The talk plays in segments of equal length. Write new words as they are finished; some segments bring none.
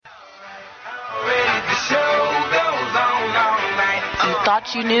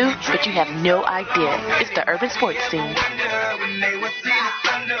thought you knew, but you have no idea. It's the urban sports scene.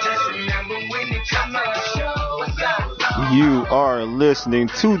 You are listening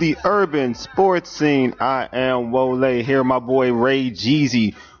to the urban sports scene. I am Wole here. My boy Ray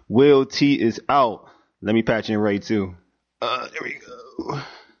Jeezy. Will T is out. Let me patch in Ray too. There we go.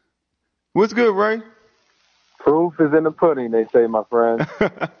 What's good, Ray? Proof is in the pudding, they say, my friend.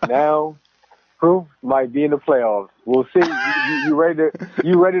 Now, proof might be in the playoffs. We'll see. You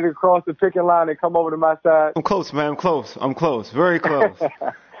ready to cross the picking line and come over to my side? I'm close, man. I'm close. Very close.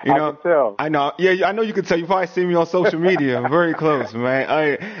 You know, I can tell. I know. Yeah, I know you can tell. You probably see me on social media. I'm very close,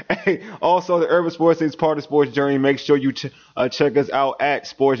 man. Also, the Urban Sports Scene is part of Sports Journey. Make sure you check us out at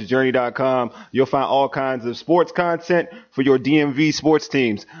sportsjourney.com. You'll find all kinds of sports content for your DMV sports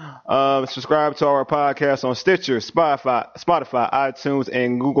teams. Subscribe to our podcast on Stitcher, Spotify, iTunes,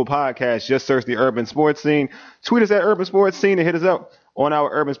 and Google Podcasts. Just search the Urban Sports Scene. Tweet us at Urban Sports Scene and hit us up on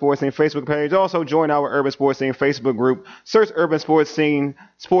our Urban Sports Scene Facebook page. Also, join our Urban Sports Scene Facebook group. Search Urban Sports Scene,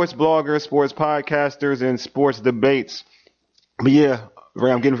 sports bloggers, sports podcasters, and sports debates. But yeah,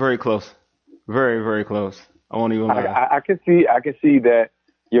 Ray, I'm getting very close. Very, very close. I won't even lie. I can see that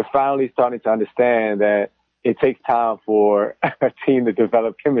you're finally starting to understand that it takes time for a team to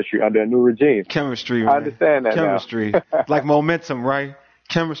develop chemistry under a new regime. Chemistry, man. I understand that Chemistry. Like momentum, right?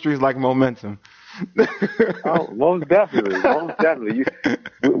 Chemistry is like momentum. Oh, most definitely.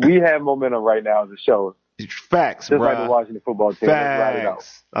 We have momentum right now as a show. Facts, just bro. like the Washington football team.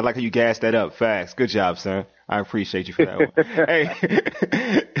 Facts. I like how you gassed that up. Facts. Good job, sir. I appreciate you for that one. Hey,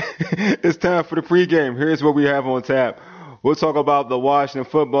 it's time for the pregame. Here's what we have on tap. We'll talk about the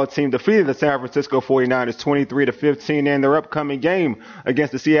Washington football team defeating the San Francisco 49ers 23-15 in their upcoming game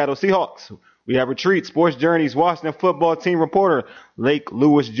against the Seattle Seahawks. We have Retreat, Sports Journey's Washington football team reporter, Lake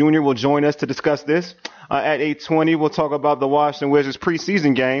Lewis Jr. will join us to discuss this. At 8:20, we'll talk about the Washington Wizards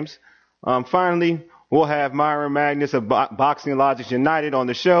preseason games. Finally, we'll have Myron Magnus of Boxing Logics United on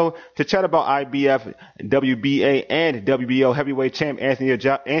the show to chat about IBF, WBA, and WBO heavyweight champ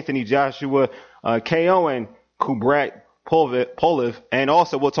Anthony Joshua, KO, and Kubrat Pulev. And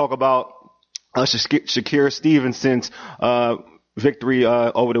also, we'll talk about Shakir Stevenson's victory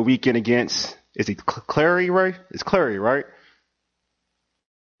over the weekend against, is he Clary, right? It's Clary, right?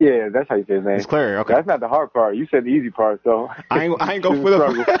 Yeah, that's how you say his name. It's Clary, okay. That's not the hard part. You said the easy part, so. I ain't go for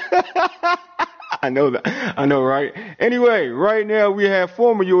the I know that. I know, right? Anyway, right now we have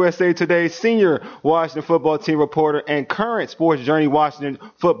former USA Today senior Washington football team reporter and current Sports Journey Washington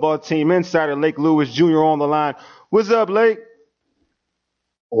football team insider Lake Lewis Jr. on the line. What's up, Lake?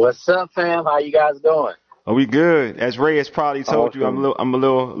 What's up, fam? How you guys doing? Are we good? As Ray has probably told you, Awesome. I'm a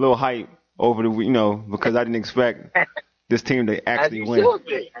little hype over the because I didn't expect this team to actually win. Should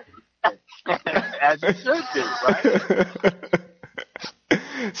be. As you should be, right?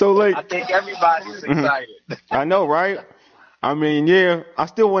 So, Lake, I think everybody's excited. I know, right? I mean, yeah, I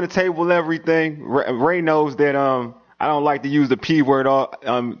still want to table everything. Ray knows that I don't like to use the P word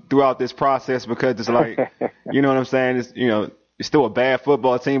throughout this process because it's like, you know what I'm saying? It's still a bad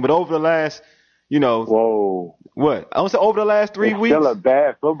football team, but over the last, Whoa. What? I was over the last 3 weeks. Still a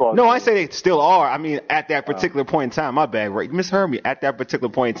bad football team. No, I say they still are. I mean, at that particular point in time, my bad, Ray. You misheard me. At that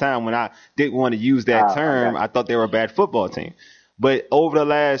particular point in time, when I didn't want to use that term, I thought they were a bad football team. But over the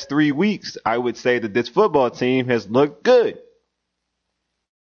last 3 weeks, I would say that this football team has looked good.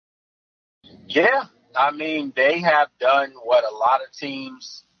 Yeah, I mean, they have done what a lot of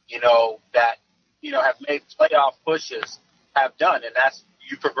teams, that, have made playoff pushes have done, and that's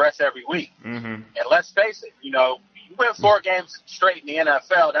you progress every week. Mm-hmm. And let's face it, you win 4 games straight in the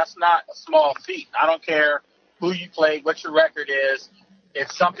NFL. That's not a small feat. I don't care who you played, what your record is.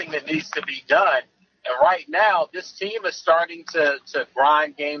 It's something that needs to be done. And right now, this team is starting to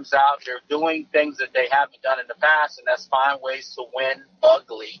grind games out. They're doing things that they haven't done in the past, and that's find ways to win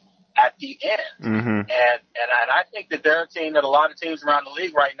ugly at the end. Mm-hmm. And I think that they're a team that a lot of teams around the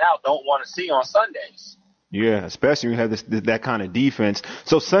league right now don't want to see on Sundays. Yeah, especially when you have that kind of defense.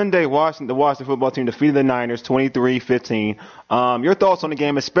 So Sunday, the Washington football team defeated the Niners 23-15. Your thoughts on the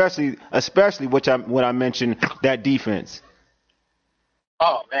game, especially what I mentioned, that defense.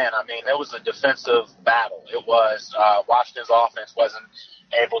 Oh, man, I mean, it was a defensive battle. It was Washington's offense wasn't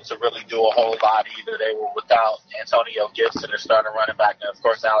able to really do a whole lot either. They were without Antonio Gibson, their starting running back, and, of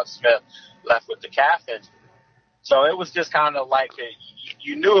course, Alex Smith left with the calf injury. So it was just kind of like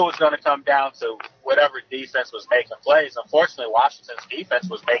you knew it was going to come down to whatever defense was making plays. Unfortunately, Washington's defense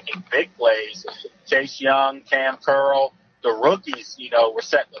was making big plays. Chase Young, Cam Curl, the rookies, were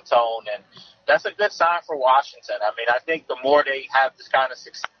setting the tone, and that's a good sign for Washington. I mean, I think the more they have this kind of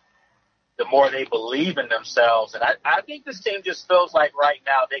success, the more they believe in themselves. And I think this team just feels like right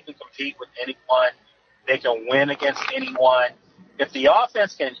now they can compete with anyone. They can win against anyone. If the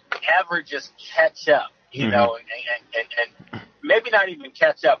offense can ever just catch up, you know, and maybe not even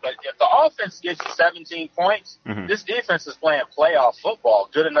catch up, but if the offense gets you 17 points, this defense is playing playoff football,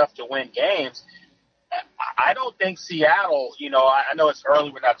 good enough to win games. I don't think Seattle, you know, I know it's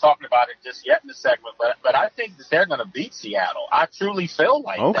early, we're not talking about it just yet in the segment, but I think that they're going to beat Seattle. I truly feel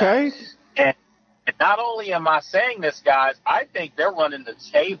like that. And not only am I saying this, guys, I think they're running the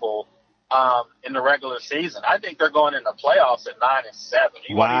table in the regular season. I think they're going in the playoffs at 9-7.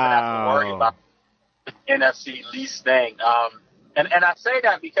 You won't even have to worry about the NFC least thing. And I say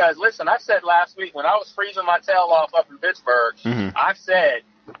that because, listen, I said last week when I was freezing my tail off up in Pittsburgh, I said,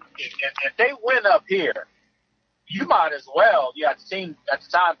 if they win up here, you might as well. You had the team at the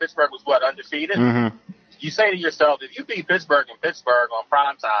time. Pittsburgh was undefeated. You say to yourself, if you beat Pittsburgh in Pittsburgh on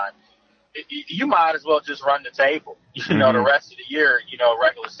prime time, you might as well just run the table. You know, the rest of the year, you know,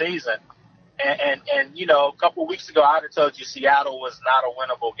 regular season. And you know, a couple of weeks ago, I'd have told you Seattle was not a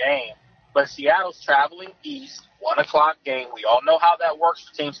winnable game. But Seattle's traveling east, 1 o'clock game. We all know how that works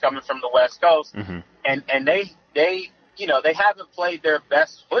for teams coming from the West Coast. And they you know, they haven't played their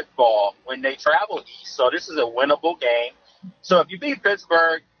best football when they travel east. So this is a winnable game. So if you beat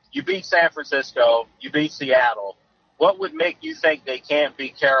Pittsburgh, you beat San Francisco, you beat Seattle, what would make you think they can't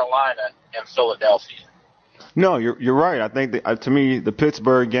beat Carolina and Philadelphia? No, you're right. I think that, to me, the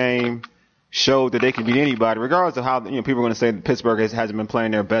Pittsburgh game showed that they can beat anybody, regardless of how, you know, people are going to say that Pittsburgh hasn't been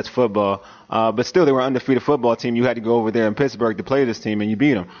playing their best football. But still, they were an undefeated football team. You had to go over there in Pittsburgh to play this team, and you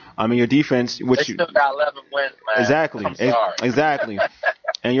beat them. I mean, your defense, they still got 11 wins, man. Exactly. I'm sorry. Exactly.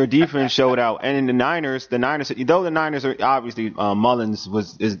 And your defense showed out. And in the Niners, though the Niners are obviously, Mullins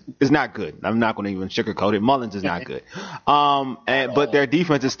is not good. I'm not going to even sugarcoat it. Mullins is not good. But their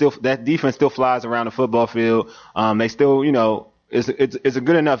defense still flies around the football field. They still, you know, it's a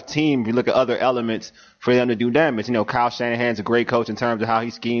good enough team if you look at other elements for them to do damage. You know, Kyle Shanahan's a great coach in terms of how he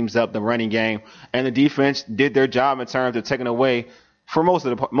schemes up the running game, and the defense did their job in terms of taking away for most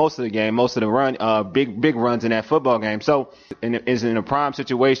of the game, most of the run, big runs in that football game. So, is in a prime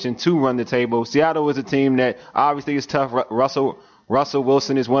situation to run the table. Seattle is a team that obviously is tough. Russell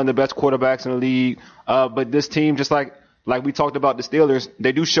Wilson is one of the best quarterbacks in the league. But this team, just like we talked about the Steelers,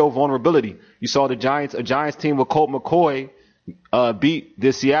 they do show vulnerability. You saw a Giants team with Colt McCoy beat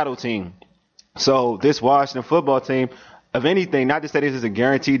this Seattle team. So this Washington football team, of anything, not to say this is a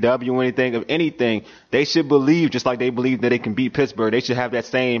guaranteed W or anything, of anything, they should believe, just like they believe that they can beat Pittsburgh, they should have that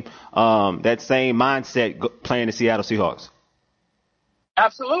same mindset playing the Seattle Seahawks.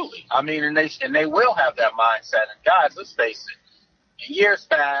 Absolutely. I mean, and they will have that mindset. And guys, let's face it, in years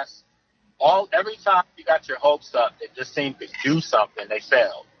past, every time you got your hopes up that this team could do something, they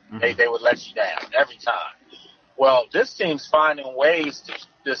failed. They would let you down every time. Well, this team's finding ways to keep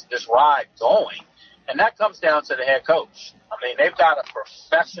this ride going, and that comes down to the head coach. I mean, they've got a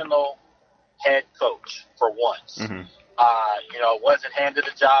professional head coach for once. You know, wasn't handed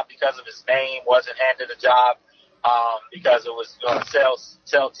a job because of his name, wasn't handed a job because it was going to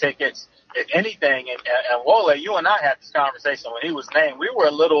sell tickets. If anything, and Wole, you and I had this conversation when he was named. We were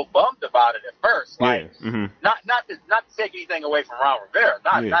a little bummed about it at first, like not to take anything away from Ron Rivera,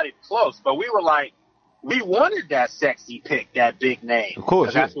 not even close, but we were like, we wanted that sexy pick, that big name. Of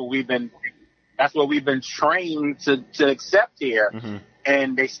course, that's what we've been trained to accept here.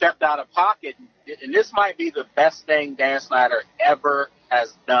 And they stepped out of pocket. And this might be the best thing Dan Snyder ever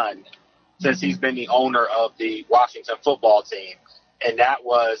has done since he's been the owner of the Washington football team. And that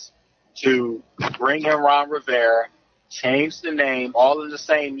was to bring in Ron Rivera, change the name all in the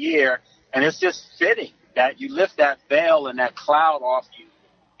same year. And it's just fitting that you lift that veil and that cloud off you.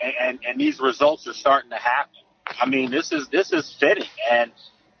 And these results are starting to happen. I mean, this is fitting. And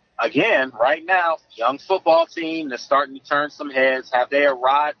again, right now, young football team that's starting to turn some heads. Have they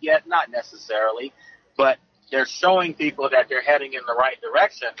arrived yet? Not necessarily, but they're showing people that they're heading in the right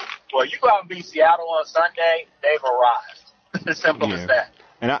direction. Well, you go out and beat Seattle on Sunday, they've arrived. As simple as that.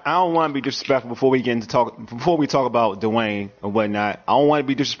 And I don't want to be disrespectful before we talk about Dwayne or whatnot. I don't want to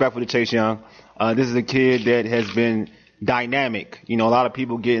be disrespectful to Chase Young. This is a kid that has been dynamic. You know, a lot of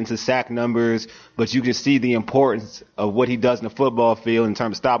people get into sack numbers, but you can see the importance of what he does in the football field in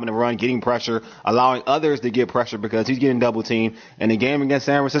terms of stopping the run, getting pressure, allowing others to get pressure because he's getting double teamed. And the game against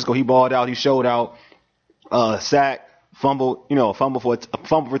San Francisco, he balled out, he showed out, sack, fumble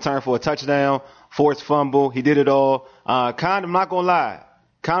return for a touchdown, forced fumble. He did it all. I'm not going to lie,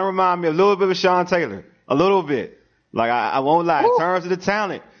 kind of remind me a little bit of Sean Taylor, a little bit. Like, I won't lie, in terms of the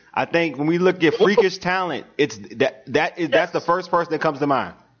talent. I think when we look at freakish talent, it's that's the first person that comes to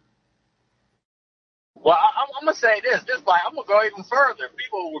mind. Well, I'm going to say this. I'm going to go even further.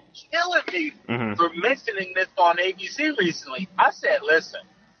 People were killing me for mentioning this on ABC recently. I said, listen,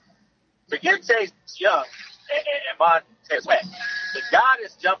 forget Chase Young and Montez Sweat. The guy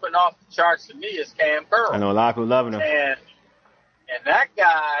that's jumping off the charts to me is Cam Curl. I know a lot of people loving him. And that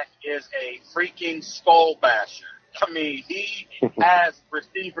guy is a freaking skull basher. I mean, he has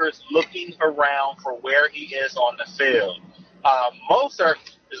receivers looking around for where he is on the field. Moser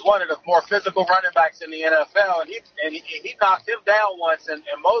is one of the more physical running backs in the NFL, and he knocked him down once, and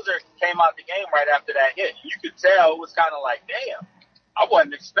Moser came out the game right after that hit. You could tell it was kind of like, damn, I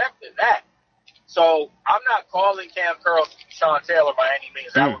wasn't expecting that. So I'm not calling Cam Curl Sean Taylor by any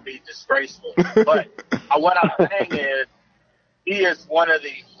means. That would be disgraceful. But what I'm saying is, he is one of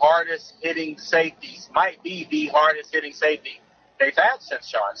the hardest hitting safeties, might be the hardest hitting safety they've had since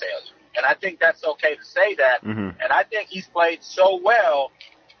Sean Taylor. And I think that's okay to say that. And I think he's played so well,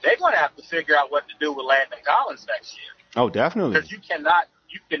 they're going to have to figure out what to do with Landon Collins next year. Oh, definitely. Because you cannot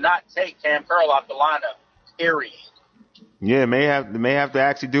take Cam Curl off the lineup, period. Yeah, may have to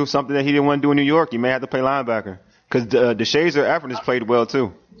actually do something that he didn't want to do in New York. He may have to play linebacker. Because DeShazer Everett has played well,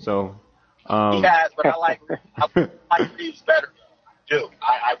 too. So he has, but I like Reeves better.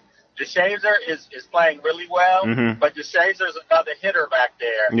 DeShazer is playing really well, but DeShazer is another hitter back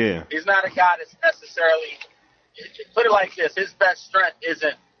there. Yeah. He's not a guy that's necessarily, put it like this, his best strength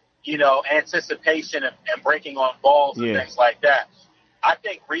isn't, anticipation and breaking on balls and things like that. I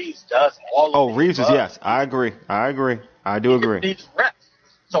think Reeves does all of Oh, Reeves is, yes. I agree. I do agree. Needs reps.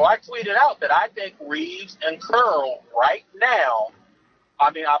 So I tweeted out that I think Reeves and Curl right now,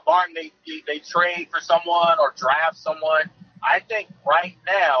 barring they trade for someone or draft someone, I think right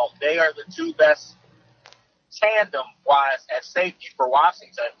now they are the two best tandem-wise at safety for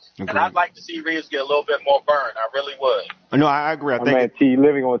Washington. Agreed. And I'd like to see Reeves get a little bit more burn. I really would. No, I agree. I think man T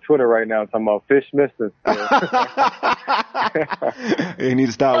living on Twitter right now talking about fish missing. He needs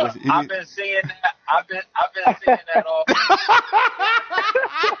to stop. I've been seeing that. I've been seeing that all.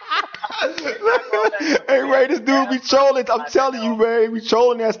 Hey, Ray, this dude be trolling. I'm telling you, Ray, we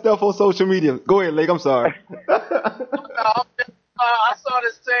trolling that stuff on social media. Go ahead, Lake. I'm sorry. I saw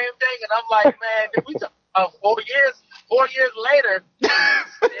the same thing, and I'm like, man, did we talk 4 years later,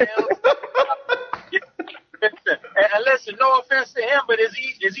 still, and listen, no offense to him, but is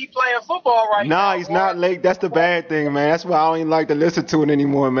he playing football right now? Nah, he's not, Lake. That's the bad thing, man. That's why I don't even like to listen to it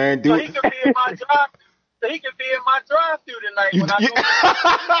anymore, man. Dude. So he could be in my drive. Through tonight when I go.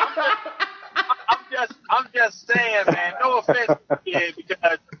 I'm just saying, man. No offense, kid,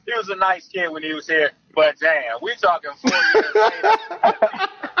 because he was a nice kid when he was here. But damn, we talking 4 years later.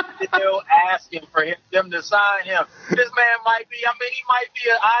 Still asking for them to sign him. This man might be. He might be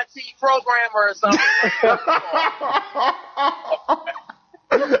an IT programmer or something.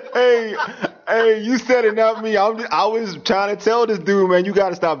 Hey, you said it, not me. I was trying to tell this dude, man, you got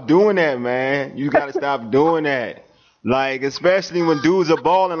to stop doing that, man. You got to stop doing that. Like, especially when dudes are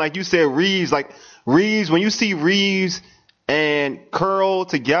balling, like you said, Reeves. Like Reeves, when you see Reeves and Curl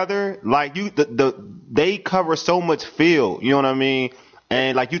together, like they cover so much field. You know what I mean?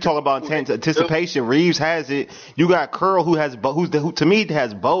 And like you talk about anticipation, Reeves has it. You got Curl who to me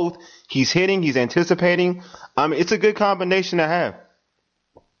has both. He's hitting, he's anticipating. It's a good combination to have.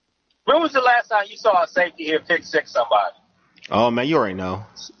 When was the last time you saw a safety here pick six somebody? Oh man, you already know.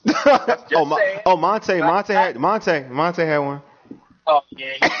 Monte had one. Oh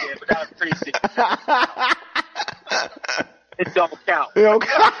yeah, he did, but that was preseason. It don't count.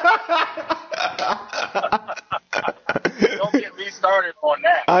 Don't get me started on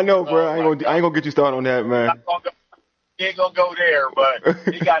that. I know, bro. I ain't gonna get you started on that, man. He ain't gonna go there, but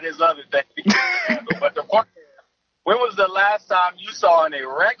he got his other thing he can handle. But the point is, when was the last time you saw in a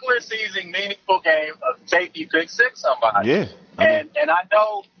regular season meaningful game a safety pick six somebody? Yeah. And I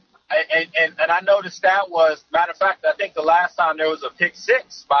know, and I know the stat was, matter of fact, I think the last time there was a pick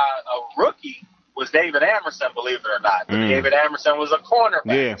six by a rookie was David Amerson, believe it or not. David Amerson was a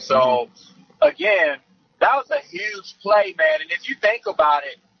cornerback. Yeah. So, again, that was a huge play, man. And if you think about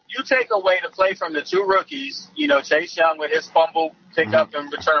it, you take away the play from the two rookies, Chase Young with his fumble pick up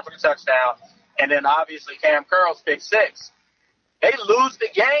and return for the touchdown, and then obviously Cam Curl's pick six. They lose the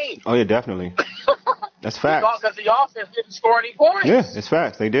game. Oh, yeah, definitely. That's facts. Because the offense didn't score any points. Yeah, it's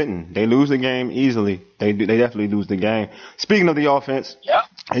facts. They didn't. They lose the game easily. They definitely lose the game. Speaking of the offense,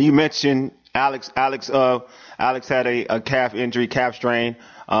 and you mentioned Alex had a calf injury, calf strain,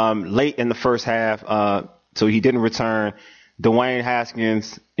 late in the first half, so he didn't return. Dwayne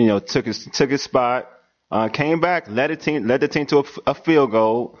Haskins, took his spot, came back, led the team to a field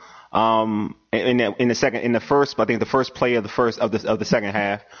goal. In the first play of the second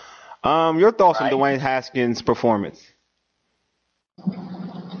half. Your thoughts on Right. Dwayne Haskins' performance?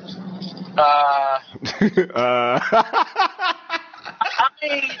 I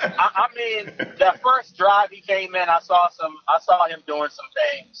mean, that first drive he came in, I saw him doing some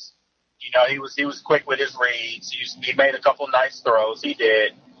things. You know, he was quick with his reads. He made a couple nice throws. He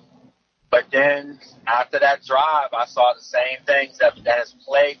did. But then after that drive, I saw the same things that has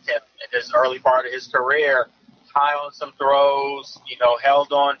plagued him in his early part of his career. High on some throws, you know,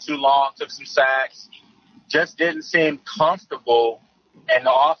 held on too long, took some sacks. Just didn't seem comfortable, and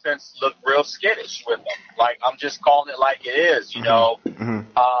the offense looked real skittish with him. Like, I'm just calling it like it is, you know.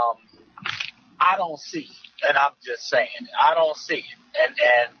 I don't see it, and I'm just saying it. I don't see it. And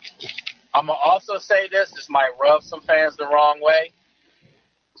I'm going to also say this might rub some fans the wrong way.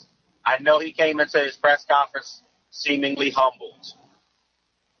 I know he came into his press conference seemingly humbled,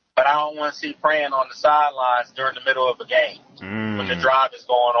 but I don't want to see praying on the sidelines during the middle of a game when the drive is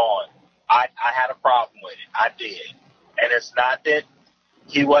going on. I had a problem with it. I did. And it's not that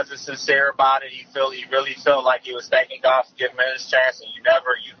he wasn't sincere about it. He really felt like he was thanking God for giving him his chance, and you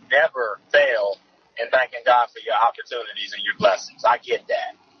never fail in thanking God for your opportunities and your blessings. I get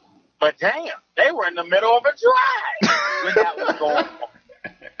that. But damn, they were in the middle of a drive when that was going on.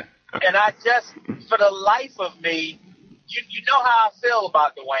 And I just, for the life of me, you know how I feel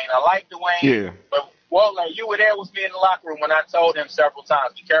about Dwayne. I like Dwayne. Yeah. But, well, like, you were there with me in the locker room when I told him several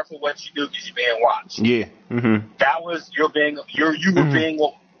times, be careful what you do because you're being watched. Yeah. Mm-hmm. That was you were being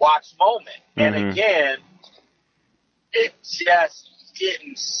watched moment. And again, it just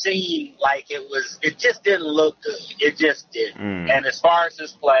didn't seem like it just didn't look good. It just didn't. And as far as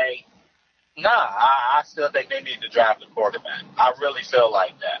his play, I still think they need to draft a quarterback. I really feel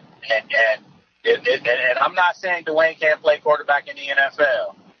like that. And I'm not saying Dwayne can't play quarterback in the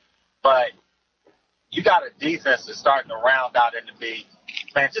NFL, but you got a defense that's starting to round out in the league.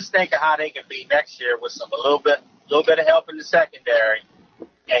 Man, just think of how they can be next year with a little bit of help in the secondary,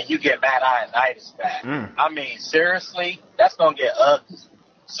 and you get Matt Ioannidis back. I mean, seriously, that's gonna get ugly.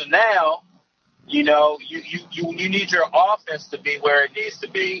 So now, you know, you need your offense to be where it needs to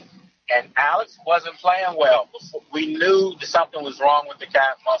be. And Alex wasn't playing well. We knew that something was wrong with the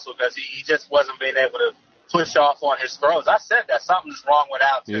calf muscle because he just wasn't being able to push off on his throws. I said that something's wrong with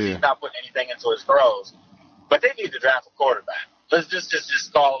Alex because he's not putting anything into his throws. But they need to draft a quarterback. Let's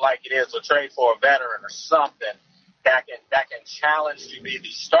just call it like it is, or trade for a veteran or something that can challenge to be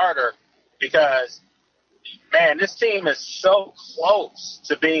the starter. Because, man, this team is so close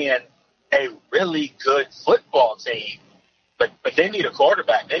to being a really good football team. But they need a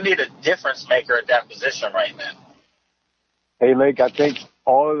quarterback. They need a difference maker at that position right now. Hey, Lake, I think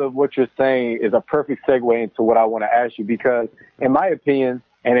all of what you're saying is a perfect segue into what I want to ask you because, in my opinion,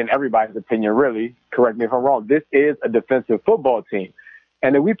 and in everybody's opinion, really, correct me if I'm wrong, this is a defensive football team.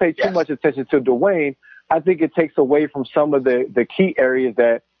 And if we pay too much attention to Dwayne, I think it takes away from some of the key areas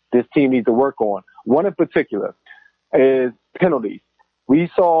that this team needs to work on. One in particular is penalties. We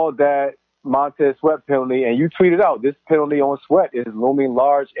saw that Montez Sweat penalty, and you tweeted out this penalty on Sweat is looming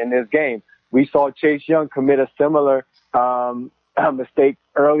large in this game. We saw Chase Young commit a similar mistake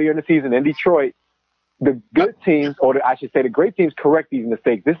earlier in the season in Detroit. The good teams, or I should say the great teams, correct these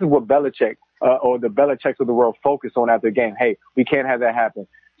mistakes. This is what Belichick or the Belichicks of the world focus on after the game. Hey, we can't have that happen.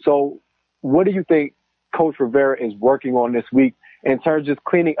 So what do you think Coach Rivera is working on this week in terms of just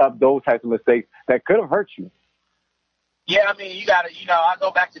cleaning up those types of mistakes that could have hurt you? Yeah, I mean, you got to, I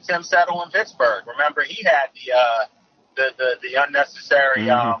go back to Tim Settle in Pittsburgh. Remember, he had the unnecessary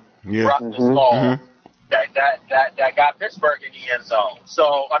roughness call that got Pittsburgh in the end zone.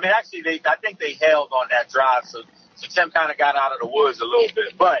 So, I mean, actually, I think they held on that drive, so Tim kind of got out of the woods a little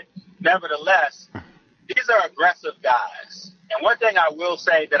bit. But nevertheless, these are aggressive guys. And one thing I will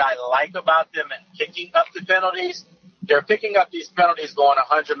say that I like about them in picking up the penalties, they're picking up these penalties going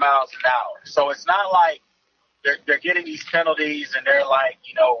 100 miles an hour. So it's not like they're getting these penalties and they're like,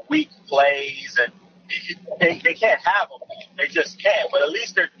 weak plays and they can't have them. They just can't. But at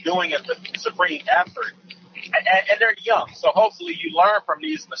least they're doing it with supreme effort. And they're young. So hopefully you learn from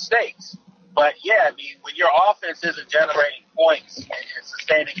these mistakes. But, yeah, I mean, when your offense isn't generating points and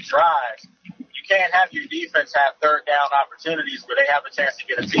sustaining drives, you can't have your defense have third down opportunities where they have a chance to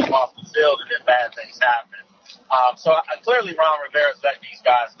get a team off the field and then bad things happen. So clearly Ron Rivera's letting these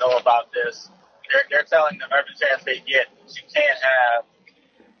guys know about this. They're telling them every chance they get you can't have,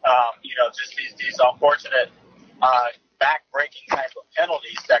 just these unfortunate back-breaking type of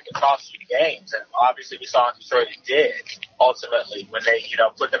penalties that can cost you games. And obviously we saw in Detroit it did ultimately when they,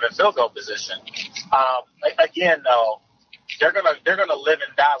 put them in field goal position. Again, though, they're gonna live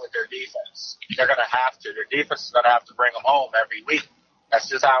and die with their defense. They're gonna have to. Their defense is gonna have to bring them home every week. That's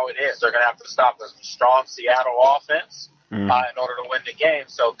just how it is. They're going to have to stop a strong Seattle offense in order to win the game.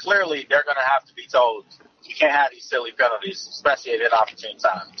 So clearly they're going to have to be told, you can't have these silly penalties, especially at inopportune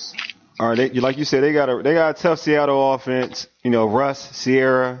times. All right, like you said, they got a tough Seattle offense. You know, Russ,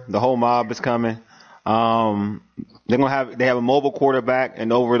 Sierra, the whole mob is coming. They have a mobile quarterback,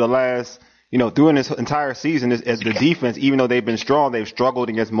 and over the last, during this entire season, as the defense, even though they've been strong, they've struggled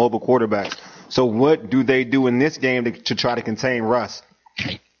against mobile quarterbacks. So what do they do in this game to try to contain Russ?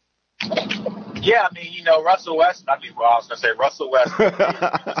 Yeah, I mean, Russell West. I was going to say Russell West. We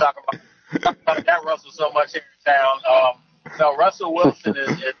talk about that Russell so much here in town. Russell Wilson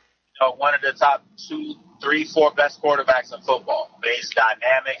is one of the top 2, 3, 4 best quarterbacks in football. He's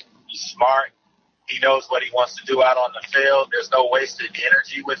dynamic. He's smart. He knows what he wants to do out on the field. There's no wasted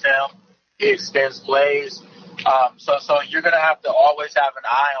energy with him. He extends plays. So you're going to have to always have an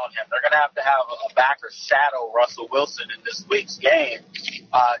eye on him. They're going to have a backer shadow Russell Wilson in this week's game,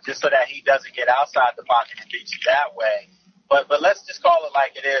 just so that he doesn't get outside the pocket and beat you that way. But let's just call it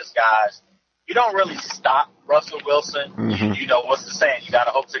like it is, guys. You don't really stop Russell Wilson. Mm-hmm. You know what's the saying? You got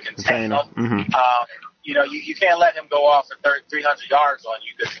to hope to contain him. Mm-hmm. You can't let him go off for 300 yards on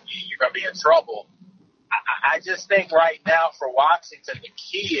you because you're going to be in trouble. I just think right now for Washington, the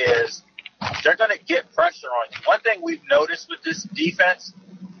key is they're going to get pressure on you. One thing we've noticed with this defense,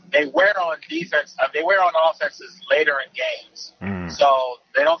 they wear on offenses later in games. So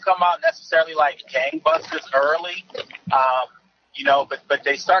they don't come out necessarily like gangbusters early, but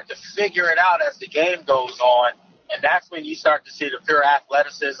they start to figure it out as the game goes on. And that's when you start to see the pure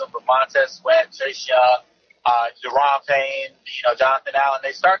athleticism of Montez Sweat, Chase Young, Deron Payne, Jonathan Allen.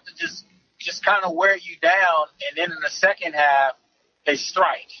 They start to just kind of wear you down. And then in the second half, they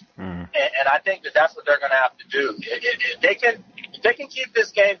strike. And I think that's what they're going to have to do. If they can keep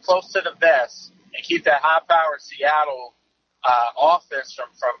this game close to the vest and keep that high-powered Seattle offense from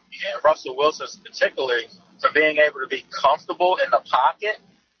Russell Wilson particularly from being able to be comfortable in the pocket,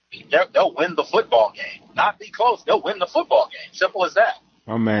 they'll win the football game. Not be close. They'll win the football game. Simple as that.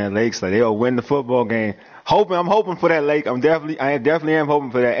 My man, Lake's like, they'll win the football game. I'm hoping for that, Lake. I definitely am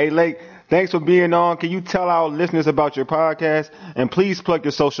hoping for that. Hey, Lake, thanks for being on. Can you tell our listeners about your podcast? And please plug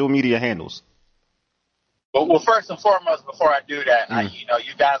your social media handles. Well, first and foremost, before I do that,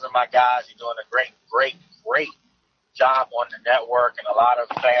 you guys are my guys. You're doing a great job on the network. And a lot of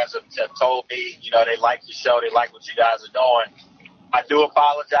fans have told me, they like the show. They like what you guys are doing. I do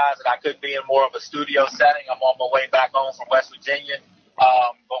apologize that I couldn't be in more of a studio setting. I'm on my way back home from West Virginia.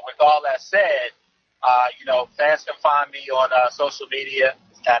 But with all that said, fans can find me on social media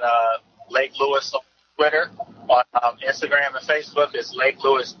at Lake Lewis on Twitter. On Instagram and Facebook, it's Lake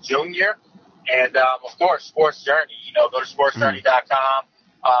Lewis Jr. And, of course, Sports Journey. Go to sportsjourney.com.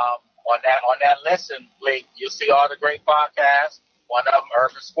 On that listen link, you'll see all the great podcasts. One of them,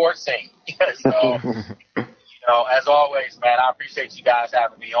 Urban Sports Scene. So, as always, man, I appreciate you guys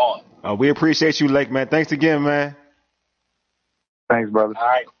having me on. We appreciate you, Lake, man. Thanks again, man. Thanks, brother. All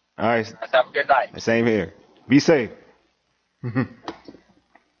right. Let's have a good night. Same here. Be safe.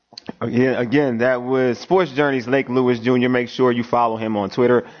 Again, that was Sports Journey's Lake Lewis Jr. Make sure you follow him on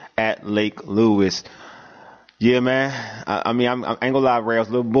Twitter at Lake Lewis. Yeah, man. I ain't gonna lie, Ray. I was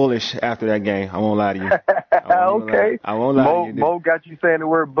a little bullish after that game. I won't lie to you. Okay. I won't lie to you. Mo got you saying the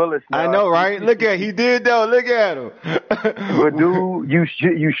word bullish now. I know, right? He did though. Look at him. But dude,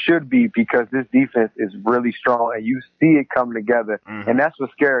 you should be, because this defense is really strong and you see it come together. Mm-hmm. And that's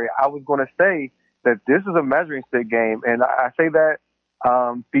what's scary. I was gonna say that this is a measuring stick game, and I say that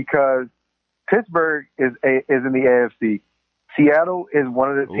because Pittsburgh is in the AFC. Seattle is one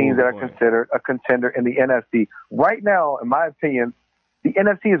of the teams that are considered a contender in the NFC. Right now, in my opinion, the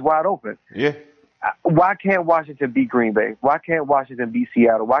NFC is wide open. Yeah. Why can't Washington beat Green Bay? Why can't Washington beat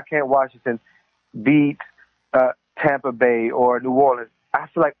Seattle? Why can't Washington beat Tampa Bay or New Orleans? I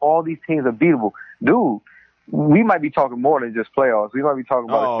feel like all these teams are beatable. Dude, we might be talking more than just playoffs. We might be talking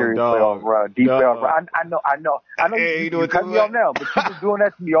about a serious playoff run, deep playoff run. I know. Hey, you cut me off now, but you've been doing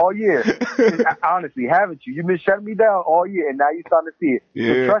that to me all year. Honestly, haven't you? You've been shutting me down all year, and now you're starting to see it.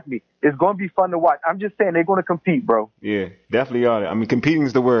 Yeah. So trust me, it's going to be fun to watch. I'm just saying they're going to compete, bro. Yeah, definitely are. I mean, competing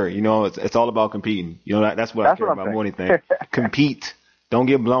is the word. It's all about competing. That's what I care about more than anything. Compete. Don't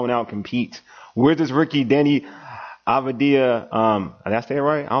get blown out. Compete. Where's this rookie, Danny Avdia, did I say it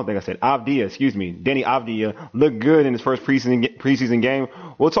right? I don't think I said Avdia, excuse me. Danny Avdia looked good in his first preseason game.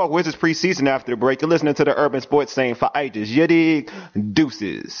 We'll talk Wizards preseason after the break. You're listening to the Urban Sports Scene for ages. Yiddy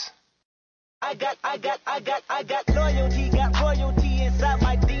deuces. I got loyalty, got royalty inside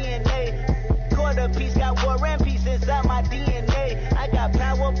my DNA. Quarter piece, got war and peace inside my DNA. I got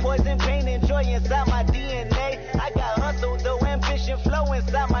power, poison, pain, and joy inside my DNA. I got hustle, though ambition. Egyptian flow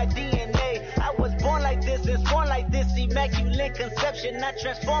inside my DNA. I was born like this, and born like this, immaculate conception. I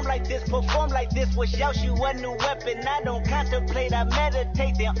transform like this, perform like this, wish out you a new weapon. I don't contemplate, I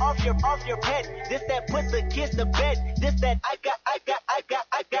meditate, then off your pet. This that put the kids to bed. This that I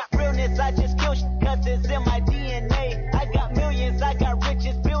got realness. I just kill cause it's in my DNA. I got millions, I got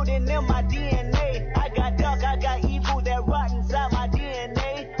riches building in my DNA. I got dark, I got evil that rot inside my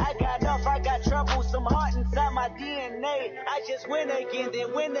DNA. I got off, I got trouble, some heart inside my DNA. I just win again,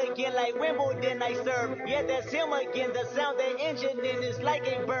 then win again like Wimbledon I serve. Yeah, that's him again. The sound that engine in is like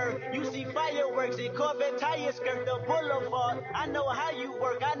a bird. You see fireworks and Corvette tires skirt the boulevard. I know how you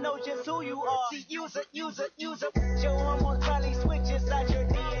work, I know just who you are. See, use it. Your hormones probably switch inside your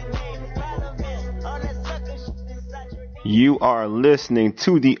DNA. Problem is, all that sucker shit inside your DNA. You are listening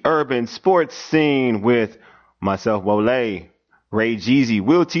to the Urban Sports Scene with myself, Wole, Ray Jeezy.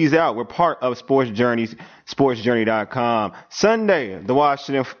 Will T's out. We're part of Sports Journeys, sportsjourney.com. Sunday, the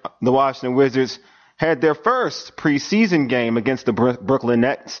Washington Wizards had their first preseason game against the Brooklyn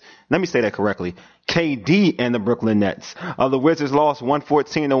Nets. Let me say that correctly. KD and the Brooklyn Nets. The Wizards lost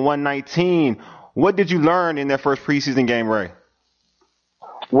 114 to 119. What did you learn in their first preseason game, Ray?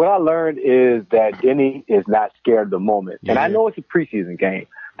 What I learned is that Denny is not scared of the moment. Yeah. And I know it's a preseason game,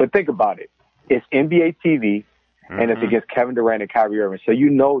 but think about it. It's NBA TV, and it's against Kevin Durant and Kyrie Irving. So you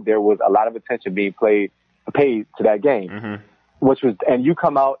know there was a lot of attention being paid to that game, and you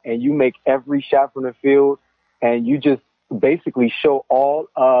come out and you make every shot from the field, and you just basically show all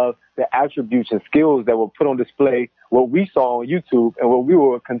of the attributes and skills that were put on display, what we saw on YouTube and what we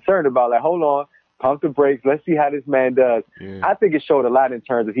were concerned about. Like, hold on, pump the brakes. Let's see how this man does. Yeah. I think it showed a lot in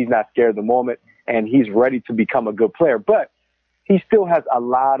terms of he's not scared of the moment and he's ready to become a good player. But he still has a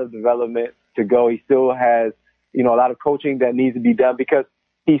lot of development to go. He still has, a lot of coaching that needs to be done because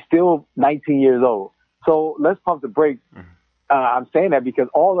he's still 19 years old. So let's pump the brakes. I'm saying that because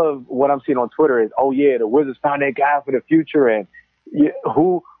all of what I'm seeing on Twitter is, oh, yeah, the Wizards found that guy for the future. And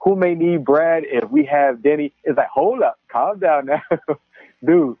who may need Brad if we have Denny? It's like, hold up, calm down now.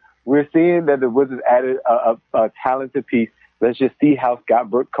 Dude, we're seeing that the Wizards added a talented piece. Let's just see how Scott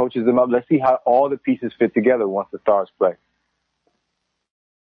Brooks coaches them up. Let's see how all the pieces fit together once the stars play.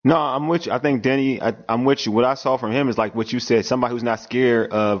 No, I'm with you. I think Denny, I'm with you. What I saw from him is like what you said, somebody who's not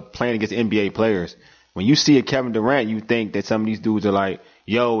scared of playing against NBA players. When you see a Kevin Durant, you think that some of these dudes are like,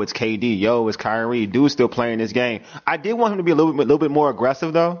 yo, it's KD, yo, it's Kyrie, dude's still playing this game. I did want him to be a little bit more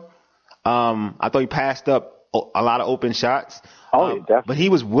aggressive though. I thought he passed up a lot of open shots. Oh, definitely. But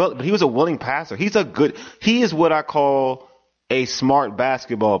he was a willing passer. He is what I call a smart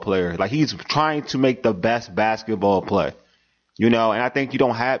basketball player. Like he's trying to make the best basketball play. And I think you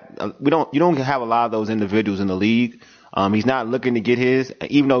don't have a lot of those individuals in the league. He's not looking to get his,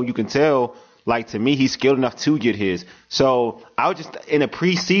 even though you can tell, like to me, he's skilled enough to get his. So I would just, in a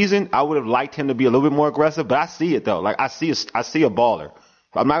preseason, I would have liked him to be a little bit more aggressive, but I see it though. Like I see a baller.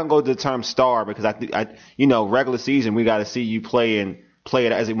 I'm not gonna go to the term star because I regular season, we got to see you play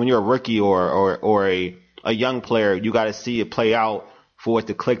it as when you're a rookie or a young player, you got to see it play out for it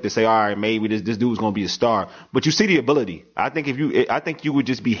to click to say, all right, maybe this dude's going to be a star. But you see the ability. I think you would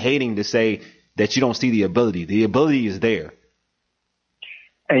just be hating to say that you don't see the ability. The ability is there.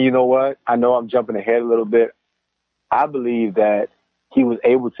 And you know what? I know I'm jumping ahead a little bit. I believe that he was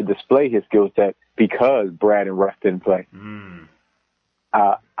able to display his skill set because Brad and Russ didn't play.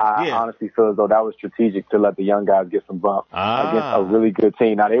 I honestly feel as though that was strategic to let the young guys get some bump against a really good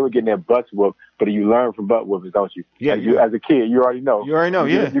team. Now, they were getting their butts whooped, but you learn from butt whoopers, don't you? Yeah. As a kid, you already know.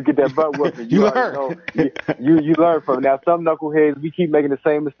 You get that butt whooping. You learn. You learn from it. Now, some knuckleheads, we keep making the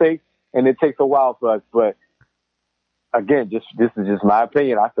same mistakes, and it takes a while for us. But, again, this is just my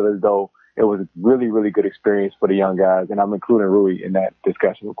opinion. I feel as though it was a really, really good experience for the young guys, and I'm including Rui in that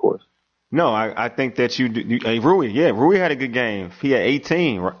discussion, of course. No, I think that Rui had a good game. He had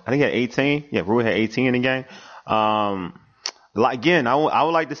 18. I think he had 18. Yeah, Rui had 18 in the game. Again, I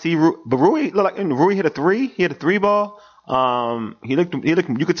would like to see Rui, but Rui hit a three. He had a three ball. He looked,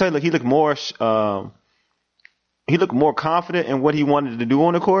 you could tell he looked more confident in what he wanted to do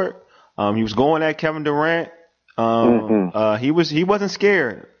on the court. He was going at Kevin Durant. He wasn't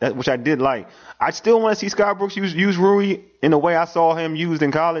scared, which I did like. I still want to see Scott Brooks use Rui in the way I saw him used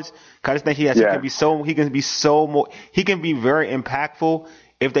in college. Cause I just think he can be very impactful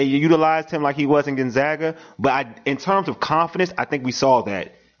if they utilized him like he was in Gonzaga. But in terms of confidence, I think we saw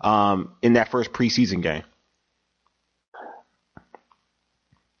that, in that first preseason game.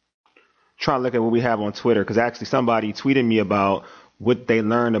 Trying to look at what we have on Twitter. Cause actually somebody tweeted me about what they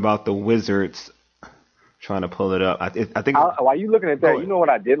learned about the Wizards Trying to pull it up. I think. While you looking at that, you know what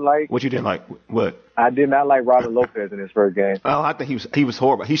I didn't like? What you didn't like? What? I did not like Robin Lopez in his first game. Oh, I think he was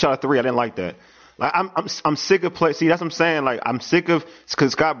horrible. He shot a 3. I didn't like that. Like I'm sick of play. See, that's what I'm saying. Like I'm sick of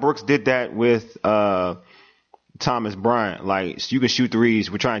because Scott Brooks did that with Thomas Bryant. Like you can shoot threes.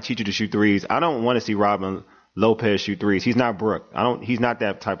 We're trying to teach you to shoot threes. I don't want to see Robin Lopez shoot threes. He's not Brook. He's not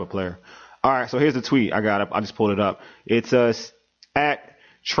that type of player. All right. So here's the tweet I got up. I just pulled it up. It's at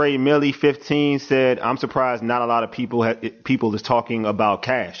Trey Millie 15 said, "I'm surprised not a lot of people is talking about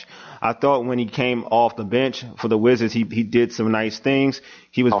Cash. I thought when he came off the bench for the Wizards, he did some nice things.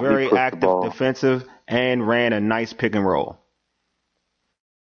 He was very active, defensive, and ran a nice pick and roll."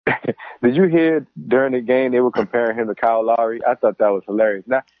 Did you hear during the game they were comparing him to Kyle Lowry? I thought that was hilarious.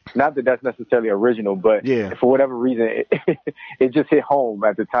 Not that that's necessarily original, but for whatever reason, it just hit home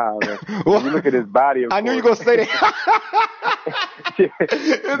at the time. And when you look at his body, I knew you were going to say that.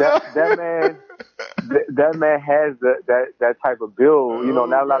 that man has that type of build. You know,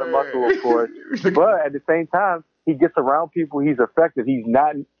 not a lot of muscle, of course, but at the same time, he gets around people. He's effective. He's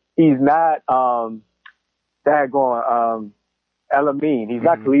not Elamine. He's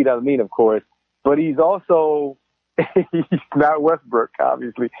not Khalid Elamine, of course, but he's also he's not Westbrook.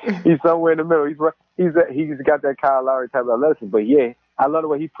 Obviously, he's somewhere in the middle. He's got that Kyle Lowry type of athleticism. But yeah, I love the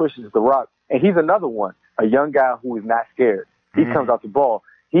way he pushes the rock, and he's another one, a young guy who is not scared. He comes out the ball.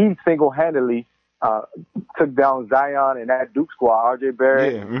 He single-handedly took down Zion and that Duke squad. R.J.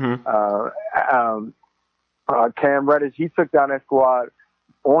 Barrett, Cam Reddish. He took down that squad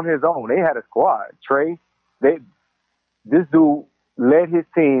on his own. They had a squad. Trey, this dude led his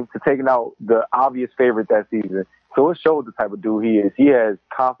team to taking out the obvious favorite that season. So it shows the type of dude he is. He has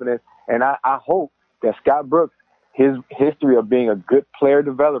confidence, and I hope that Scott Brooks, his history of being a good player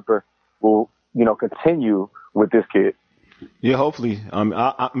developer, will continue with this kid. Yeah, hopefully.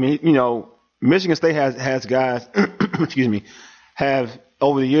 I mean, Michigan State has guys. excuse me, have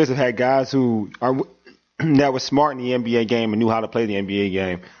over the years have had guys who are that were smart in the NBA game and knew how to play the NBA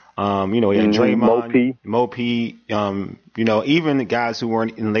game. He had Draymond, Mo-P, even the guys who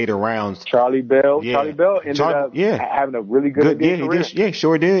weren't in later rounds. Charlie Bell. Yeah. Charlie Bell ended up having a really good career. He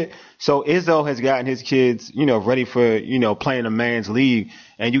sure did. So Izzo has gotten his kids, ready for, playing a man's league.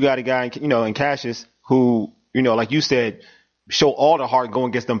 And you got a guy, in Cassius who, like you said, show all the heart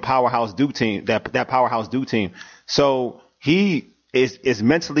going against them powerhouse Duke team, that powerhouse Duke team. So he's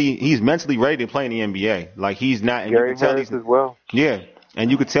mentally ready to play in the NBA. Like he's not. And Gary Harris as well. Yeah. And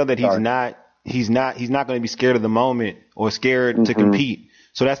you could tell that he's not going to be scared of the moment or scared to compete.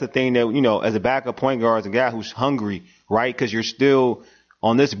 So that's the thing that, as a backup point guard, as a guy who's hungry, right? Because you're still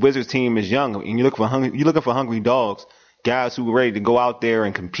on this Wizards team is young, and you're looking for hungry dogs, guys who are ready to go out there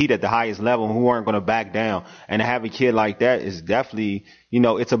and compete at the highest level, who aren't going to back down. And to have a kid like that is definitely,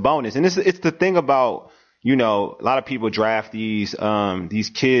 it's a bonus. And it's the thing about, a lot of people draft these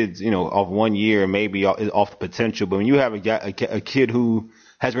kids, of 1 year, maybe off the potential. But when you have a kid who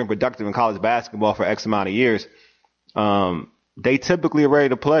has been productive in college basketball for X amount of years, they typically are ready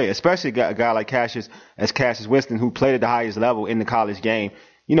to play, especially a guy like Cassius Winston, who played at the highest level in the college game.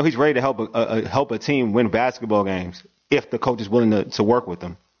 He's ready to help a team win basketball games if the coach is willing to work with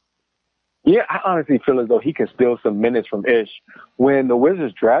them. Yeah, I honestly feel as though he can steal some minutes from Ish. When the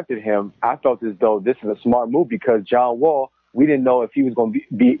Wizards drafted him, I felt as though this is a smart move because John Wall, we didn't know if he was going to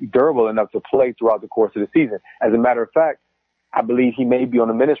be durable enough to play throughout the course of the season. As a matter of fact, I believe he may be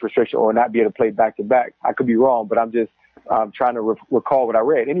on a minutes restriction or not be able to play back-to-back. I could be wrong, but I'm just trying to recall what I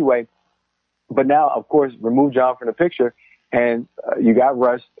read. Anyway, but now, of course, remove John from the picture, and you got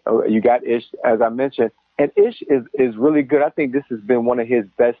Russ, you got Ish, as I mentioned. And Ish is really good. I think this has been one of his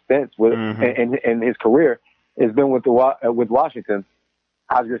best stints in his career. It's been with Washington.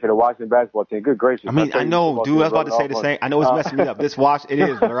 I was going to say the Washington basketball team. Good gracious. I mean, I know, dude. I was about to say the same. I know it's messing me up. It is.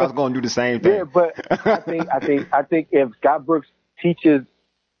 But I was going to do the same thing. Yeah, but I think if Scott Brooks teaches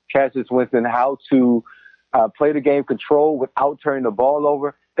Cassius Winston how to play the game control without turning the ball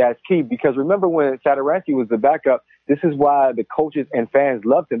over, that's key. Because remember when Satoransky was the backup, this is why the coaches and fans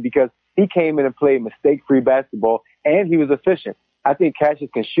loved him, because he came in and played mistake-free basketball, and he was efficient. I think Cassius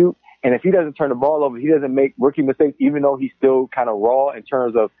can shoot, and if he doesn't turn the ball over, he doesn't make rookie mistakes, even though he's still kind of raw in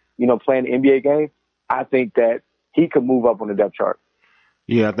terms of, playing the NBA game, I think that he could move up on the depth chart.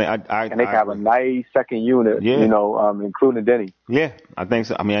 Yeah, I think and they have a nice second unit, including Denny. Yeah, I think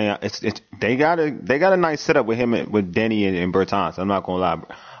so. I mean, they got a nice setup with him with Denny and Bertans. I'm not gonna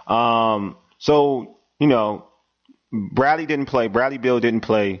lie. So Bradley didn't play. Bradley Beal didn't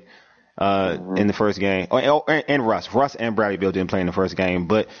play in the first game, and Russ and Bradley Beal didn't play in the first game.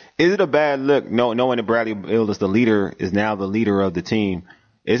 But is it a bad look knowing that Bradley Beal is now the leader of the team?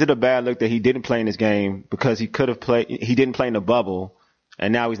 is it a bad look that he didn't play in this game because he could have played? He didn't play in the bubble,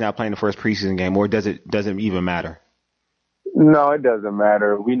 and now he's not playing the first preseason game, or doesn't even matter? No, it doesn't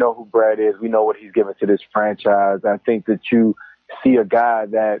matter. We know who Brad is. We know what he's given to this franchise. I think that you see a guy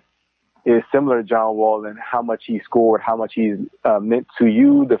that is similar to John Wall and how much he scored, how much he's meant to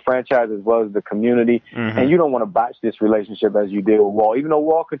you, the franchise, as well as the community. Mm-hmm. And you don't want to botch this relationship as you did with Wall, even though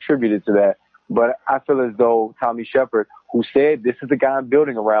Wall contributed to that. But I feel as though Tommy Shepard, who said, this is the guy I'm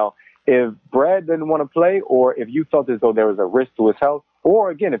building around, if Brad didn't want to play, or if you felt as though there was a risk to his health,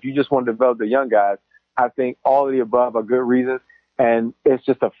 or again, if you just want to develop the young guys, I think all of the above are good reasons. And it's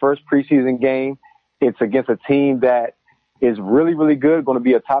just a first preseason game. It's against a team that is really, really good, going to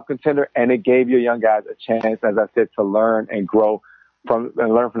be a top contender, and it gave your young guys a chance, as I said, to learn and grow from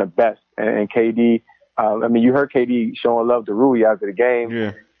the best. And KD, you heard KD showing love to Rui after the game.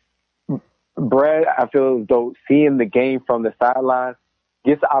 Yeah. Brad, I feel as though seeing the game from the sidelines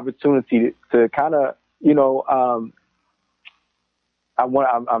gets the opportunity to kind of,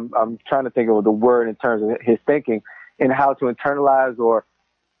 I'm trying to think of the word in terms of his thinking and how to internalize, or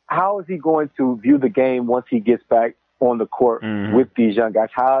how is he going to view the game once he gets back on the court with these young guys?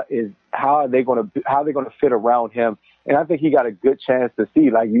 How are they going to fit around him? And I think he got a good chance to see,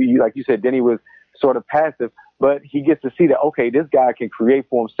 like you said, Denny was sort of passive, but he gets to see that, okay, this guy can create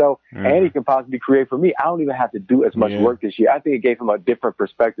for himself and he can possibly create for me. I don't even have to do as much work this year. I think it gave him a different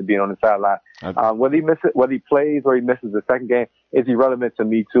perspective being on the sideline. Whether he plays or he misses the second game is irrelevant to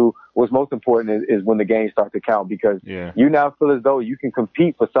me too. What's most important is when the games start to count, because you now feel as though you can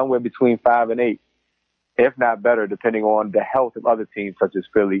compete for somewhere between 5 and 8, if not better, depending on the health of other teams such as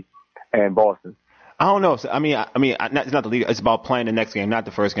Philly and Boston. I don't know. It's not the league. It's about playing the next game, not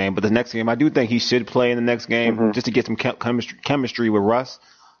the first game. But the next game, I do think he should play in the next game just to get some chemistry with Russ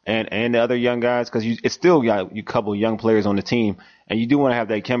and the other young guys, because it's still got you couple young players on the team, and you do want to have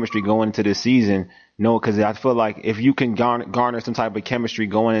that chemistry going into this season. No, because I feel like if you can garner some type of chemistry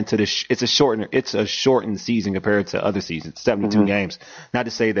going into this, it's a shortened season compared to other seasons, 72 games. Not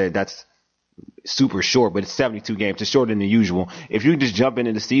to say that that's super short, but it's 72 games. It's shorter than the usual. If you just jump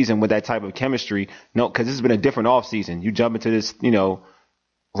into the season with that type of chemistry, because this has been a different off season. You jump into this,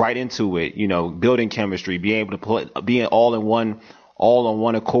 right into it, building chemistry, being able to being all on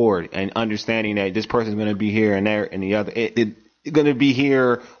one accord, and understanding that this person's going to be here and there and the other. It's going to be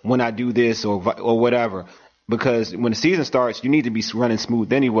here when I do this or whatever. Because when the season starts, you need to be running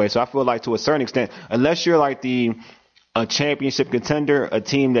smooth anyway. So I feel like to a certain extent, unless you're like a championship contender, a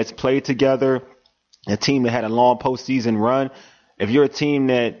team that's played together, a team that had a long postseason run. If you're a team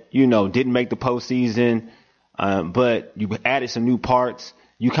that, didn't make the postseason, but you added some new parts,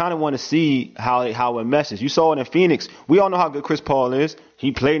 you kind of want to see how it meshes. You saw it in Phoenix. We all know how good Chris Paul is.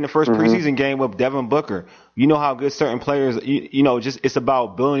 He played in the first preseason game with Devin Booker. You know how good certain players, just it's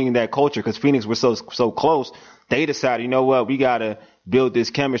about building that culture, because Phoenix was so close. They decided, we got to build this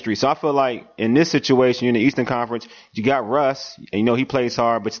chemistry. So I feel like in this situation, in the Eastern Conference, you got Russ, and he plays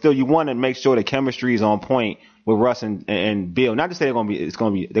hard, but still you want to make sure the chemistry is on point with Russ and Bill. Not to say they're going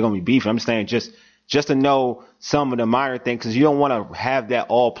to be beefing. I'm just saying just to know some of the minor things, because you don't want to have that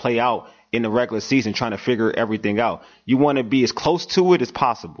all play out in the regular season trying to figure everything out. You want to be as close to it as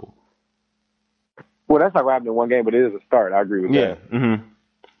possible. Well, that's not what happened in one game, but it is a start. I agree with that. Mm-hmm.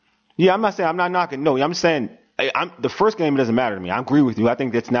 Yeah, I'm not knocking. No, I'm saying the first game, it doesn't matter to me. I agree with you. I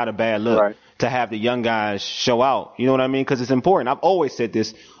think that's not a bad look to have the young guys show out. You know what I mean? Because it's important. I've always said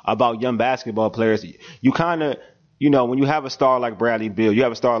this about young basketball players. You kind of, when you have a star like Bradley Beal, you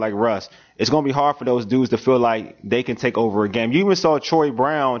have a star like Russ, it's going to be hard for those dudes to feel like they can take over a game. You even saw Troy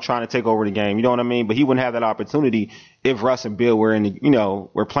Brown trying to take over the game. You know what I mean? But he wouldn't have that opportunity if Russ and Bill were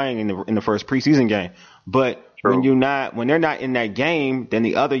were playing in the first preseason game. But when they're not in that game, then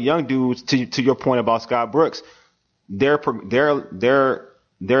the other young dudes, to your point about Scott Brooks, they're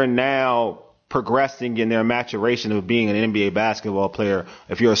now progressing in their maturation of being an NBA basketball player.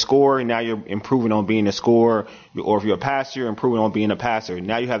 If you're a scorer, now you're improving on being a scorer, or if you're a passer, you're improving on being a passer.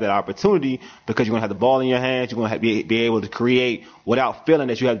 Now you have that opportunity because you're going to have the ball in your hands. You're going to be able to create without feeling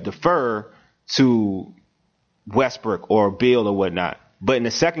that you have to defer to Westbrook or Beal or whatnot. But in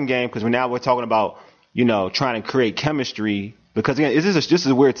the second game, because we're talking about, trying to create chemistry, because again, this is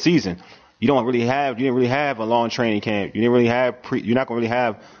a weird season. You didn't really have a long training camp. You're not going to really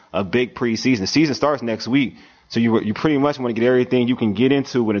have a big preseason. The season starts next week. So you pretty much want to get everything you can get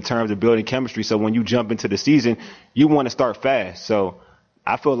into it in terms of building chemistry. So when you jump into the season, you want to start fast. So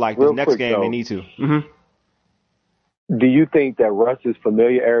I feel like the next game they need to. Mm-hmm. Do you think that Russ's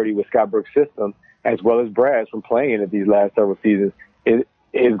familiarity with Scott Brooks' system, as well as Brad's from playing in it these last several seasons,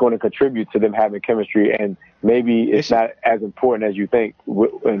 is going to contribute to them having chemistry, and maybe it's not as important as you think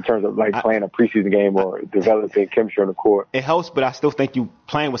in terms of like playing a preseason game or developing chemistry on the court. It helps, but I still think you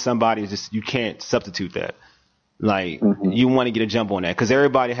playing with somebody is just, you can't substitute that. Like, you want to get a jump on that because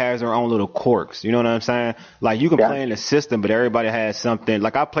everybody has their own little quirks. You know what I'm saying? Like, you can play in the system, but everybody has something.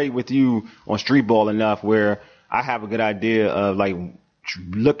 Like, I played with you on street ball enough where I have a good idea of, like,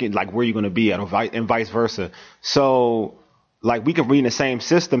 looking like where you're going to be at, and vice versa. So, like, we could be in the same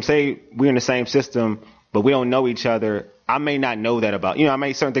system. Say we're in the same system, but we don't know each other. I may not know that about, I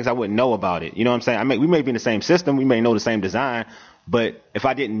may certain things I wouldn't know about it. You know what I'm saying? We may be in the same system. We may know the same design, but if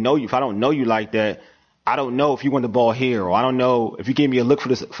I didn't know you, if I don't know you like that, I don't know if you want the ball here, or I don't know if you gave me a look for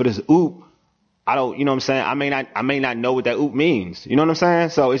this oop. I don't, you know what I'm saying? I may not know what that oop means. You know what I'm saying?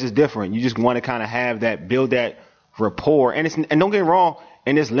 So it's just different. You just want to kind of have that, build that rapport. And don't get me wrong,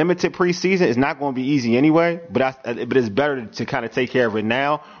 in this limited preseason, it's not going to be easy anyway. But it's better to kind of take care of it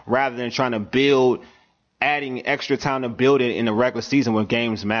now rather than trying to adding extra time to build it in the regular season when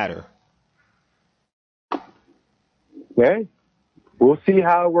games matter. Yeah. We'll see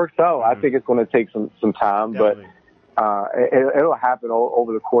how it works out. I think it's going to take some time, Definitely. but it'll happen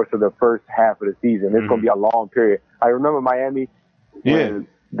over the course of the first half of the season. It's going to be a long period. I remember Miami when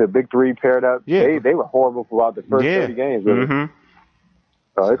the big three paired up. Yeah. They were horrible for about the first 30 games. Really.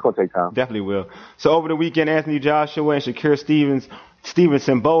 So it's going to take time. Definitely will. So over the weekend, Anthony Joshua and Shakir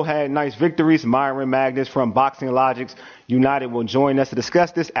Stevenson both had nice victories. Myron Magnus from Boxing Logics United will join us to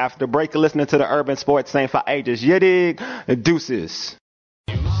discuss this after the break. You're listening to the Urban Sports Saint for ages. You dig? Deuces.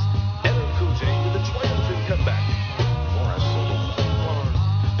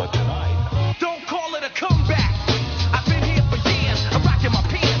 But tonight, don't call it a comeback. I've been here for years. I'm rocking my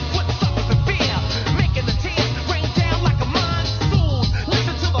pants, putting suckers in fear, making the tears rain down like a monsoon.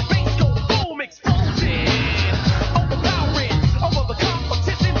 Listen to the bass go boom, exploding, overpowering over the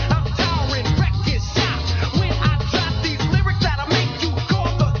competition. I'm towering, wreck his shot. When I drop these lyrics that'll make you call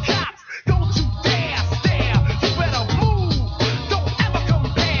the cops. Don't you dare stare. You better move. Don't ever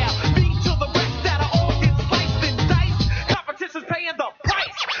compare me to the rest that'll all get sliced and diced. Competition's paying the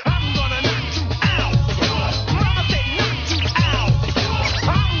price. I'm gonna knock you out. Mama said knock you out.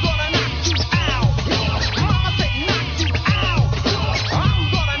 I'm gonna knock you out. Mama said knock you out.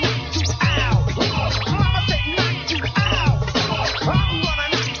 I'm gonna knock you out. Mama said knock you out. I'm gonna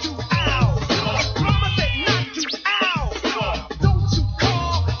knock you out. Mama said knock you out. Don't you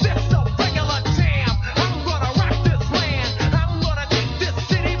call this a regular jam. I'm gonna rock this land. I'm gonna take this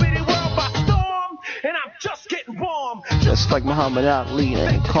city bitty world by storm. And I'm just getting warm. Just like Muhammad Ali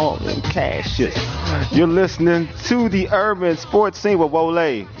and Coleman Cassius. You're listening to the Urban Sports Scene with Wole,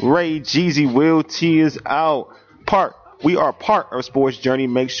 Ray, Jeezy, Will T is out. We are part of Sports Journey.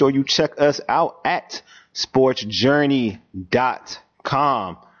 Make sure you check us out at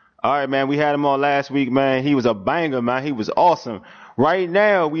sportsjourney.com. All right, man. We had him on last week, man. He was a banger, man. He was awesome. Right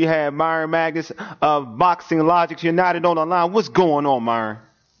now, we have Myron Magnus of Boxing Logics United on the line. What's going on, Myron?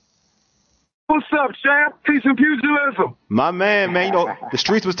 What's up, champ? Peace and pugilism. My man, the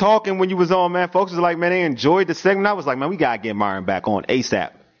streets was talking when you was on, man. Folks was like, man, they enjoyed the segment. I was like, man, we got to get Myron back on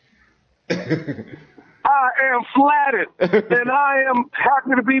ASAP. I am flattered, and I am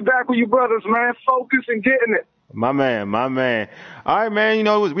happy to be back with you brothers, man. Focus and getting it. My man. All right, man,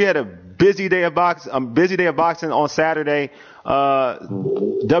 we had a busy day of boxing on Saturday.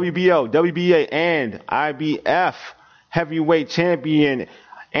 WBO, WBA, and IBF heavyweight champion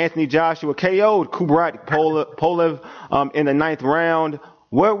Anthony Joshua KO'd Kubrat Pulev in the 9th round.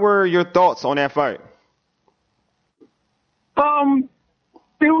 What were your thoughts on that fight?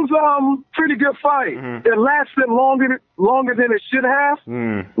 It was pretty good fight. Mm-hmm. It lasted longer than it should have.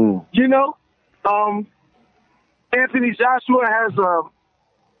 Mm-hmm. You know, Anthony Joshua has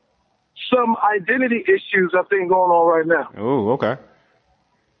some identity issues, I think, going on right now. Oh, okay.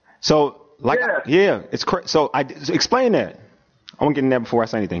 So, it's crazy. So, explain that. I won't get in there before I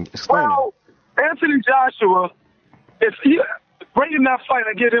say anything. Explain that. Anthony Joshua, if he bringing that fight,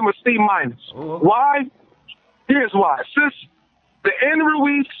 I give him a C-. Oh, okay. Why? Here's why. Since the Andy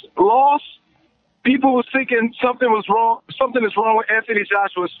Ruiz loss, people were thinking something is wrong with Anthony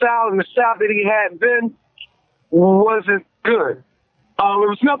Joshua's style, and the style that he had then wasn't good. There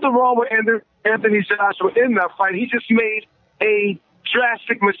was nothing wrong with Anthony Joshua in that fight. He just made a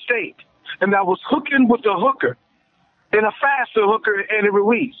drastic mistake, and that was hooking with the hooker, and a faster hooker than Andy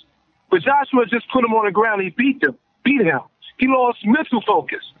Ruiz. But Joshua just put him on the ground. He beat him. He lost mental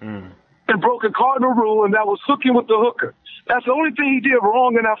focus and broke a cardinal rule, and that was hooking with the hooker. That's the only thing he did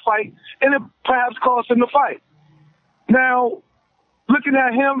wrong in that fight, and it perhaps cost him the fight. Now, looking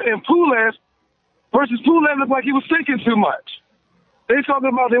at him and Pulev versus Pulev looked like he was thinking too much. They talking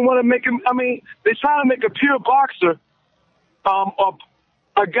about they want to make him. I mean, they're trying to make a pure boxer,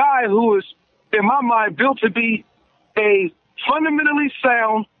 a guy who is, in my mind, built to be a fundamentally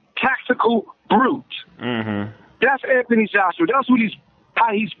sound, tactical brute. Mm-hmm. That's Anthony Joshua. That's what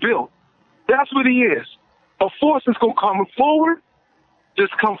how he's built. That's what he is. A force that's gonna come forward,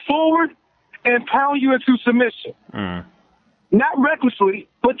 just come forward and pound you into submission. Mm. Not recklessly,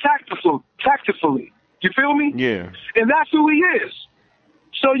 but tactfully. You feel me? Yeah. And that's who he is.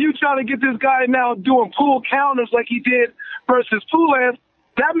 So you trying to get this guy now doing pull counters like he did versus Pulev.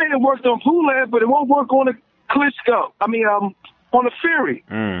 That may have worked on Pulev, but it won't work on a Klitschko. On a Fury.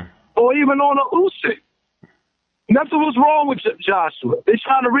 Or even on a Usyk. Nothing was wrong with Joshua. They're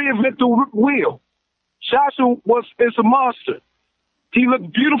trying to reinvent the wheel. Joshua is a monster. He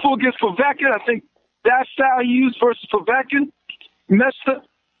looked beautiful against Povetkin. I think that style he used versus Povetkin mixed up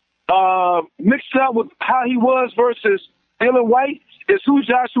with how he was versus Dylan White is who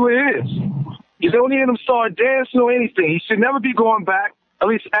Joshua is. You don't hear him start dancing or anything. He should never be going back, at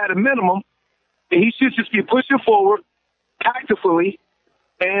least at a minimum. And he should just be pushing forward tactfully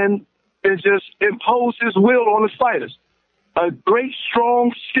and just impose his will on his fighters. A great,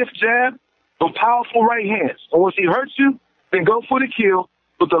 strong, stiff jab with powerful right hands. And once he hurts you, then go for the kill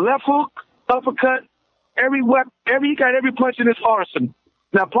with the left hook, uppercut, he got every punch in his arsenal.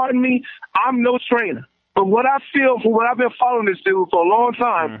 Now, pardon me, I'm no trainer. But what I feel from what I've been following this dude for a long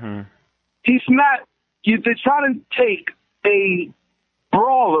time, he's not, they're trying to take a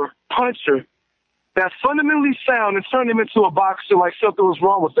brawler, puncher, that's fundamentally sound and turn him into a boxer like something was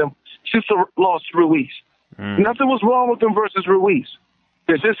wrong with him since he lost to Ruiz. Nothing was wrong with him versus Ruiz.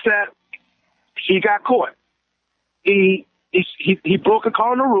 It's just that he got caught. He broke a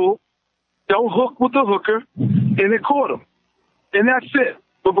cardinal rule, don't hook with the hooker, and it caught him. And that's it.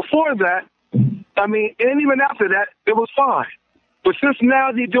 But before that, and even after that, it was fine. But since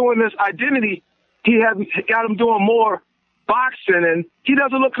now they're doing this identity, he has got him doing more boxing, and he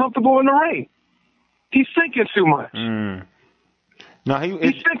doesn't look comfortable in the ring. He's thinking too much. No,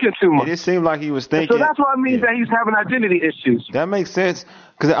 he's thinking too much. It just seemed like he was thinking. So that's what I mean that he's having identity issues. That makes sense.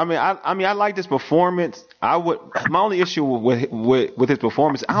 Because I like this performance. My only issue with his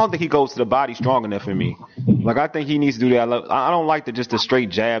performance, I don't think he goes to the body strong enough for me. Like, I think he needs to do that. I don't like just a straight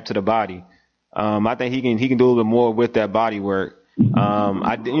jab to the body. I think he can do a little bit more with that body work.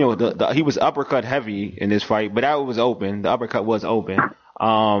 He was uppercut heavy in this fight, but that was open. The uppercut was open.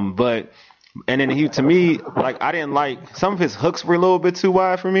 And then I didn't like some of his hooks were a little bit too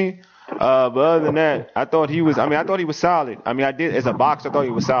wide for me. But other than that, I thought he was solid. I did, as a boxer, I thought he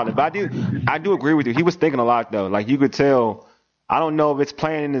was solid. But I do agree with you. He was thinking a lot though. Like, you could tell. I don't know if it's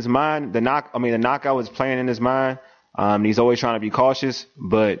playing in his mind. The knockout was playing in his mind. He's always trying to be cautious,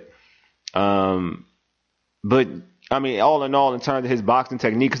 but all in all, in terms of his boxing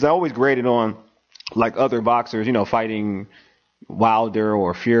technique, because I always graded on like other boxers, fighting Wilder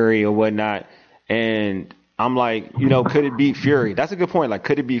or Fury or whatnot, and I'm like, could it beat Fury? That's a good point. Like,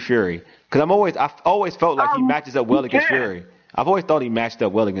 could it beat Fury? Because I've always felt like he matches up well against Fury. I've always thought he matched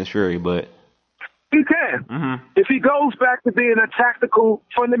up well against Fury, but he can. If he goes back to being a tactical,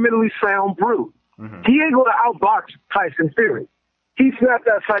 fundamentally sound brute, he ain't going to outbox Tyson Fury. He's not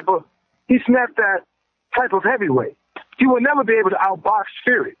that type of heavyweight. He will never be able to outbox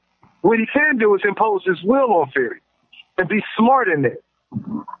Fury. What he can do is impose his will on Fury and be smart in it.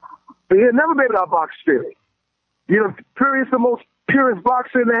 But he'll never be able to outbox Fury. Fury is the most purest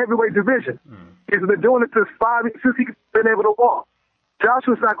boxer in the heavyweight division. He's been doing it since he's been able to walk.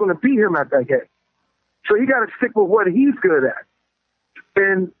 Joshua's not going to beat him at that game. So he got to stick with what he's good at.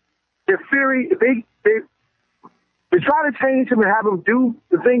 And if Fury, they try to change him and have him do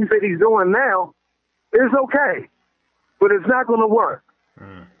the things that he's doing now, it's okay. But it's not going to work.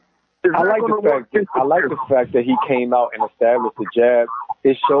 I like the fact that he came out and established the jab.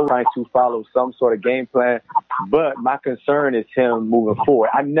 It shows trying to follow some sort of game plan, but my concern is him moving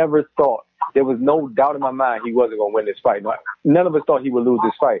forward. I never thought, there was no doubt in my mind he wasn't going to win this fight. None of us thought he would lose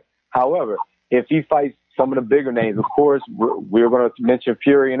this fight. However, if he fights some of the bigger names, of course, we're going to mention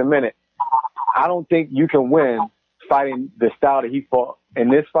Fury in a minute. I don't think you can win fighting the style that he fought in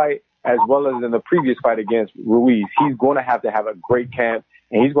this fight as well as in the previous fight against Ruiz. He's going to have a great camp,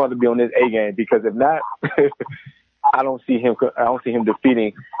 and he's going to be on his A game, because if not, I don't see him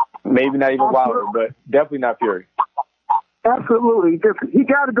defeating, maybe not even Wilder, but definitely not Fury. Absolutely. He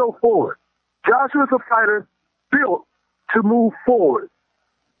got to go forward. Joshua's a fighter built to move forward.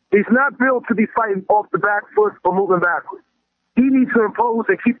 He's not built to be fighting off the back foot or moving backwards. He needs to impose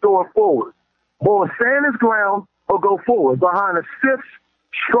and keep going forward. Or stand his ground or go forward behind a stiff,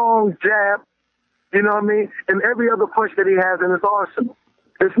 strong jab You know what I mean? And every other punch that he has in his arsenal.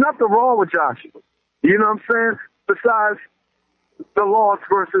 There's nothing wrong with Joshua. You know what I'm saying? Besides the loss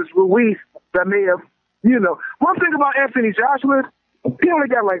versus Ruiz that may have, one thing about Anthony Joshua is he only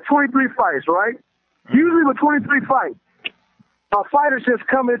got like 23 fights, right? Usually with 23 fights, a fighter's just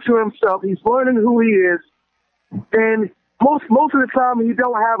coming to himself. He's learning who he is. And most of the time he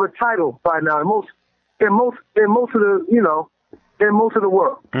don't have a title by now. In most of the, in most of the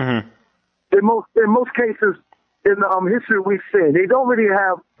world. Mm-hmm. In most cases in the history we've seen, they don't really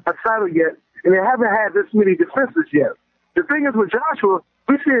have a title yet, and they haven't had this many defenses yet. The thing is with Joshua,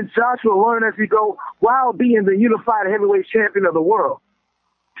 we're seeing Joshua learn as we go while being the unified heavyweight champion of the world.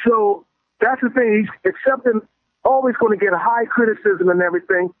 So that's the thing. He's accepting, always going to get high criticism and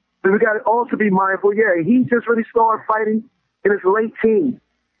everything. But we got to also be mindful, he just really started fighting in his late teens,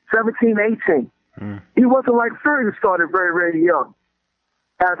 17, 18. He wasn't like Fury, who started very, very young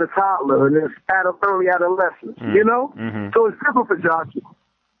as a toddler and his early adolescence, Mm-hmm. So it's different for Joshua.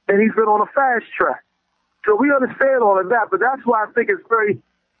 And he's been on a fast track. So we understand all of that, but that's why I think it's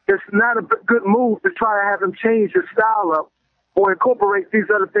not a good move to try to have him change his style up or incorporate these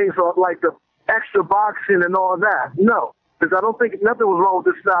other things like the extra boxing and all that. No, because I don't think nothing was wrong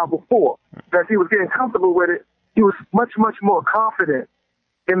with this style before. As he was getting comfortable with it, he was much, much more confident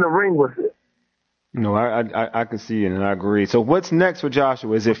in the ring with it. No, I can see it, and I agree. So what's next for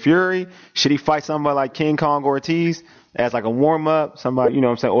Joshua? Is it Fury? Should he fight somebody like King Kong Ortiz as like a warm-up? Somebody, you know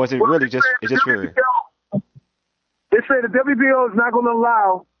what I'm saying? Or is it really just Fury? They say the WBO is not going to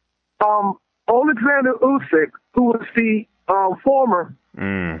allow Alexander Usyk, who was the former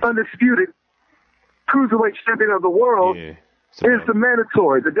undisputed cruiserweight champion of the world, is the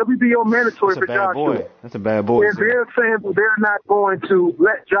mandatory, the WBO mandatory for Joshua. Boy. That's a bad boy. And they're saying that they're not going to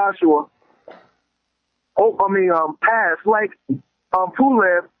let Joshua pass like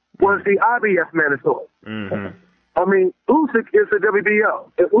Pulev was the IBF mandatory. Mm-hmm. Usyk is the WBO.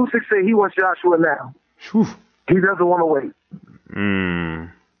 If Usyk say he wants Joshua now, Whew. he doesn't want to wait.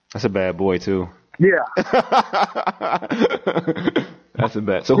 That's a bad boy too. Yeah. That's a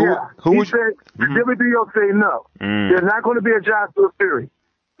bad. So who he would said the WBO say no. There's not going to be a Joshua Fury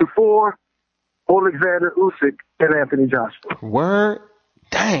before Alexander Usyk and Anthony Joshua. Word?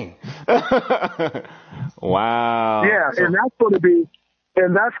 Dang. Wow. Yeah, so, and that's going to be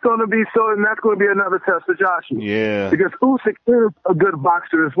another test for Joshua. Yeah. Because Usyk is a good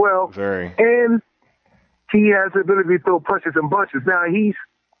boxer as well. Very. And he has the ability to throw punches and bunches. Now he's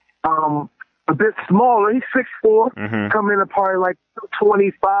a bit smaller. He's 6'4", coming in at probably like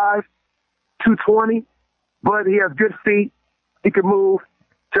 225, 220, but he has good feet. He can move.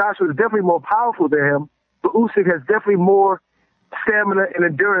 Joshua is definitely more powerful than him, but Usyk has definitely more stamina and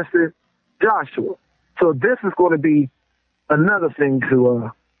endurance than Joshua. So this is going to be another thing to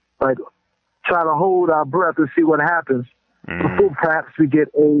try to hold our breath and see what happens before perhaps we get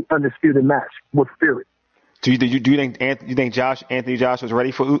a undisputed match with Fury. Do you think Anthony Joshua is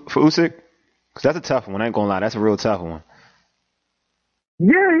ready for Usyk? Because that's a tough one. I ain't gonna lie, that's a real tough one.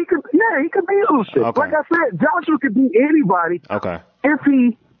 Yeah, he could beat Usyk. Okay. Like I said, Joshua could beat anybody. Okay. If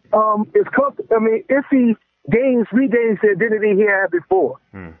he regains the identity he had before,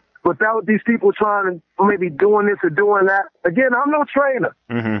 without these people trying to maybe doing this or doing that. Again, I'm no trainer,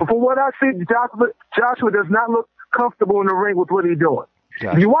 but from what I see, Joshua does not look comfortable in the ring with what he's doing.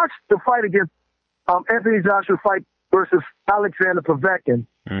 Gotcha. If you watch the fight against Anthony Joshua fight versus Alexander Povetkin,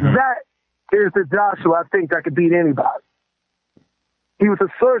 that is the Joshua I think that could beat anybody. He was a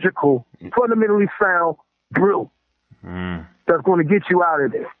surgical, fundamentally sound drill that's going to get you out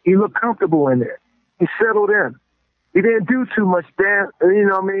of there. He looked comfortable in there. He settled in. He didn't do too much dance. You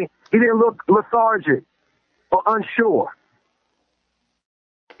know what I mean? He didn't look lethargic or unsure.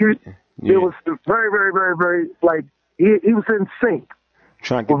 It was very, very, very, very, he was in sync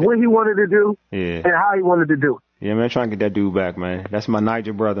with what he wanted to do and how he wanted to do it. Yeah, man, trying to get that dude back, man. That's my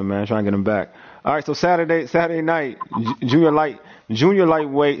Niger brother, man. Trying to get him back. All right, so Saturday night, junior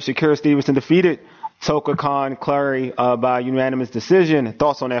lightweight Shakur Stevenson defeated Toka Khan Clary by unanimous decision.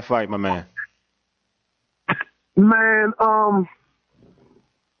 Thoughts on that fight, my man? Man,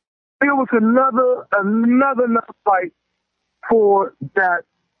 it was another fight for that.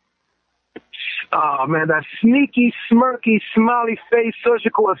 That sneaky, smirky, smiley face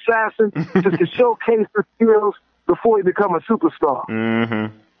surgical assassin just to showcase his skills before he become a superstar.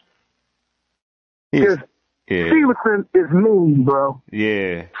 Stevenson is mean, bro.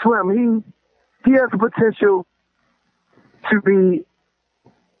 Yeah. Slim, he has the potential to be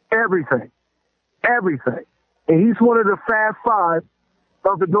everything. And he's one of the Fab Five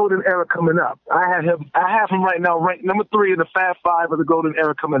of the Golden Era coming up. I have him right now ranked number 3 in the Fab Five of the Golden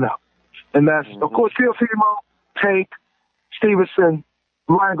Era coming up. And that's, of course, Teofimo, Tank, Stevenson,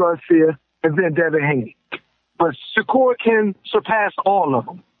 Ryan Garcia, and then Devin Haney. But Shakur can surpass all of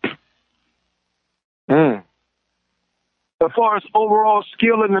them. As far as overall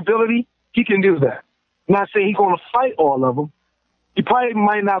skill and ability, he can do that. I'm not saying he's going to fight all of them. He probably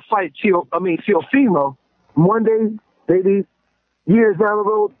might not fight Teofimo. One day, maybe years down the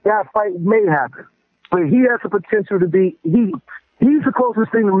road, that fight may happen. But he has the potential to be, he's the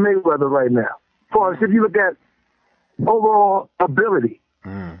closest thing to Mayweather right now. As far as if you look at overall ability,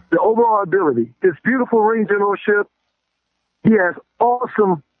 the overall ability, his beautiful ring generalship, he has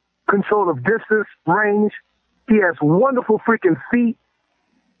awesome control of distance, range, he has wonderful freaking feet,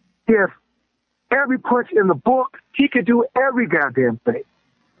 he has every punch in the book, he can do every goddamn thing.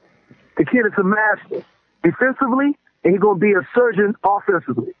 The kid is a master. Defensively, and he's going to be a surgeon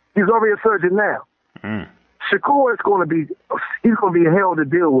offensively. He's already a surgeon now. Shakur is going to be hell to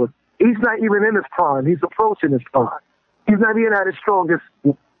deal with. He's not even in his prime. He's approaching his prime. He's not even at his strongest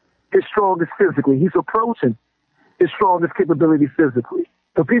physically. He's approaching his strongest capability physically.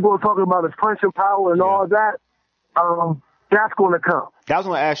 So people are talking about his punching power and all that. That's going to come. I was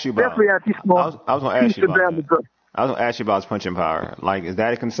going to ask you about. Definitely at these small. I was going to ask you about that. I was going to ask you about his punching power. Like, is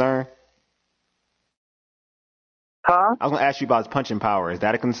that a concern? Huh? I was going to ask you about his punching power. Is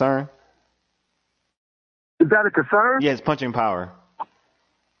that a concern? Is that a concern? Yeah, his punching power.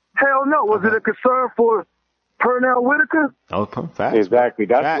 Hell no. Was it a concern for Pernell Whitaker? Oh, facts. Exactly.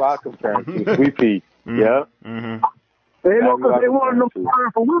 That's Facts. what I compare him to. Sweet Pea. Yeah. They wanted no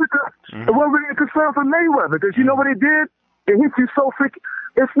concern for Whitaker. It wasn't really a concern for Mayweather because you know what it did? It hits you so freaking.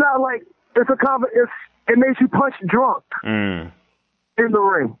 It's not like it makes you punch drunk in the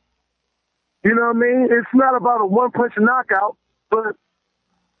ring. You know what I mean? It's not about a one-punch knockout, but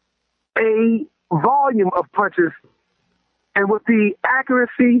a volume of punches. And with the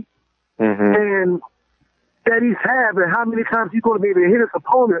accuracy and that he's had and how many times he's going to be able to hit his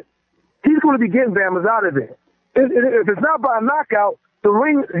opponent, he's going to be getting Bama's out of there. If it's not by a knockout,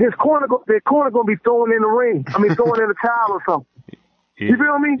 their corner going to be throwing in the ring. Throwing in the towel or something. You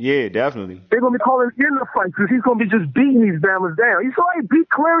feel me? Yeah, definitely. They're going to be calling in the fight because he's going to be just beating these Bamas down. You saw he beat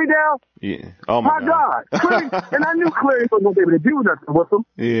Clary down? Yeah. Oh, my God. Clary, and I knew Clary wasn't going to be able to do nothing with him.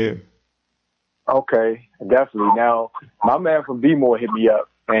 Yeah. Okay, definitely. Now, my man from B-More hit me up,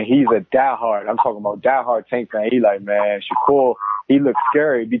 and he's a diehard. I'm talking about diehard Tank fan. He like, man, Shakur, he looks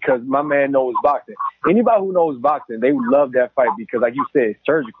scary because my man knows boxing. Anybody who knows boxing, they would love that fight because, like you said, it's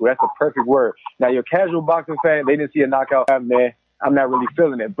surgical. That's a perfect word. Now, your casual boxing fan, they didn't see a knockout. Man, I'm not really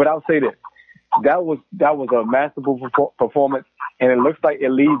feeling it. But I'll say this. That was a masterful performance, and it looks like it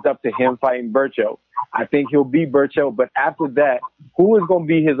leads up to him fighting Berchelt. I think he'll beat Berchelt, but after that, who is going to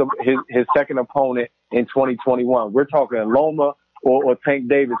be his second opponent in 2021? We're talking Loma or Tank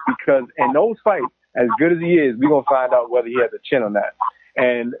Davis because in those fights, as good as he is, we're going to find out whether he has a chin or not.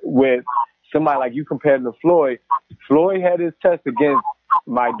 And with somebody like you compared to Floyd had his test against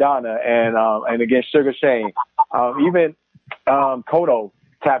Maidana and against Sugar Shane. Even Cotto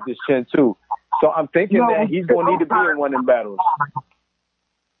tapped his chin too. So I'm thinking that he's going to need to be in one of them battles.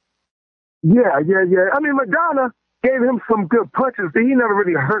 Yeah. Madonna gave him some good punches, but he never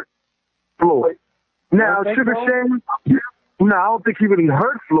really hurt Floyd. Now, Sugar Shane, no, I don't think he really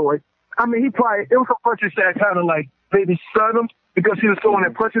hurt Floyd. It was some punches that kind of like maybe stunned him because he was throwing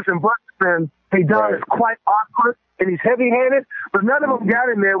in punches and buttons, and Madonna is quite awkward and he's heavy-handed, but none of them got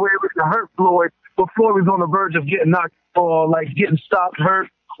in there where it was to hurt Floyd, but Floyd was on the verge of getting knocked or like getting stopped, hurt,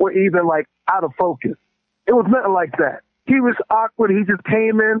 or even like out of focus. It was nothing like that. He was awkward. He just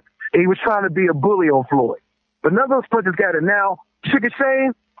came in and he was trying to be a bully on Floyd. But none of those punches got it. Now, Sugar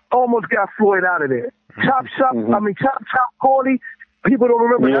Shane almost got Floyd out of there. Chop Cordy. People don't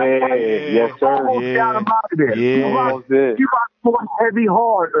remember that fight. Yes, sir. Almost got him out of there. Yeah. He rocked Floyd heavy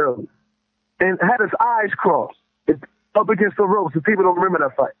hard early and had his eyes crossed up against the ropes. And people don't remember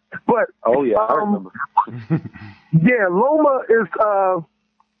that fight. But I remember. Yeah, Loma is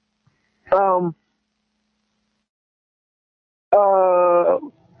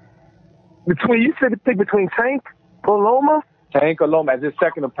between Tank or Loma? Tank or Loma as his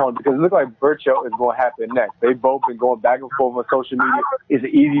second opponent because it looks like Berchelt is going to happen next. They've both been going back and forth on social media. It's an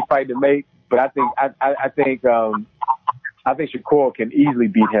easy fight to make, but I think Shakur can easily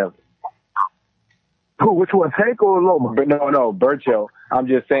beat him. Who? Which one, Tank or Loma? But no, Berchelt. I'm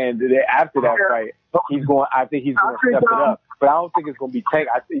just saying that after that fight, I think he's going to step it up. But I don't think it's going to be Tank.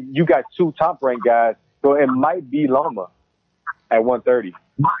 I think you got two top-ranked guys, so it might be Loma at 130.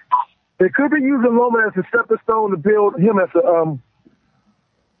 They could be using Loma as a stepping stone to build him as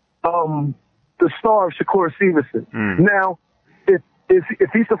the star of Shakur Stevenson. Now, if if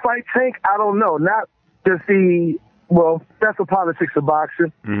he's to fight Tank, I don't know. Not just that's the politics of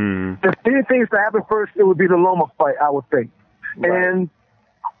boxing. Mm-hmm. If anything's to happen first, it would be the Loma fight, I would think. Right. And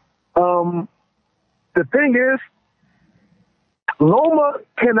the thing is, Loma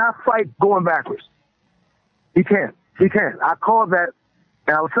cannot fight going backwards. He can't. I called that,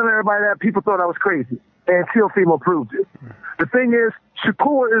 and I was telling everybody that. People thought I was crazy, and Teofimo proved it. The thing is,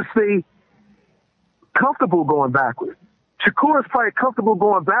 Shakur is the comfortable going backwards. Shakur is probably comfortable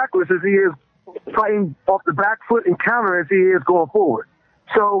going backwards as he is fighting off the back foot and counter as he is going forward.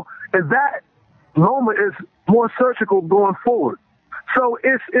 So, and that Loma is more surgical going forward. So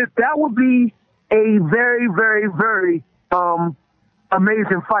that would be a very, very, very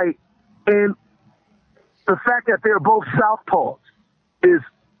amazing fight. And the fact that they're both southpaws is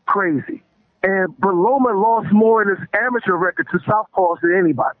crazy. But Loma lost more in his amateur record to southpaws than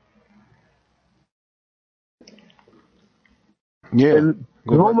anybody. Yeah. And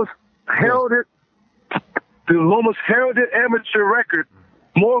Loma's heralded amateur record.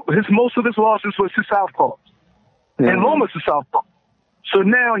 Most of his losses was to southpaws. Mm-hmm. And Loma's a southpaw. So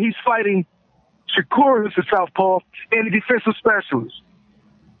now he's fighting Shakur, who's a southpaw, and a defensive specialist.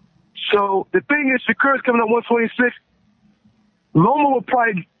 So the thing is, Shakur's coming up 126. Loma will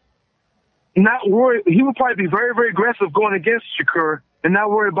probably not worry. He will probably be very, very aggressive going against Shakur and not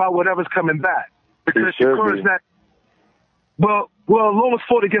worry about whatever's coming back. Because Shakur is not. Well, Loma's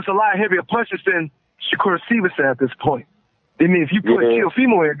fought against a lot heavier punches than Shakur Stevenson at this point. I mean, if you put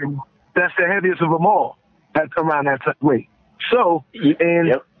Teofimo in, that's the heaviest of them all around that weight. So,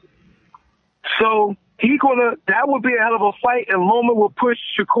 so that would be a hell of a fight, and Loma will push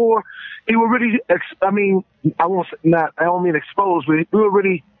Shakur. He will really, I don't mean expose, but he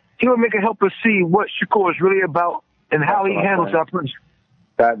will make it help us see what Shakur is really about and how he handles that punch.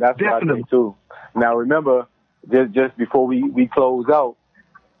 That's what I think too. Now remember, just before we close out,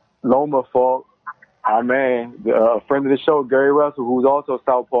 Loma fought our man, a friend of the show, Gary Russell, who's also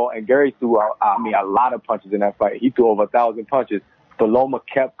southpaw, and Gary threw a lot of punches in that fight. He threw over 1,000 punches. But Loma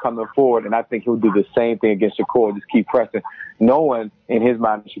kept coming forward, and I think he'll do the same thing against Shakur, just keep pressing, knowing in his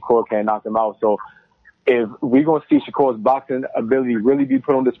mind Shakur can't knock him out. So if we're going to see Shakur's boxing ability really be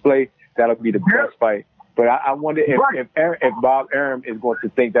put on display, that'll be the best fight. But I wonder if Bob Arum is going to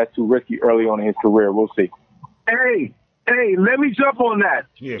think that's too risky early on in his career. We'll see. Hey, let me jump on that.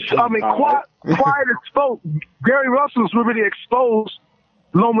 Yeah, quiet exposed. Gary Russell's really exposed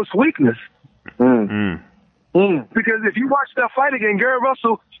Loma's weakness. Because if you watch that fight again, Gary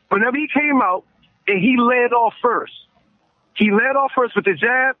Russell, whenever he came out and he led off first with the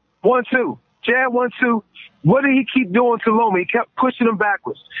jab, 1-2. Jab, 1-2. What did he keep doing to Loma? He kept pushing him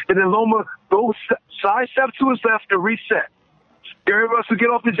backwards. And then Loma goes sidestep to his left and reset. Gary Russell get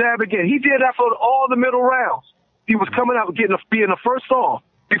off the jab again. He did that for all the middle rounds. He was coming out being the first off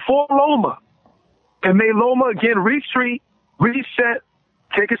before Loma. And made Loma again retreat, reset,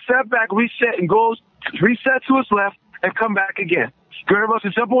 take a step back, reset, and goes reset to his left and come back again. Gary Russell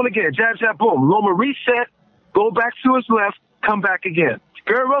jump on again. Jab, jab, boom. Loma reset, go back to his left, come back again.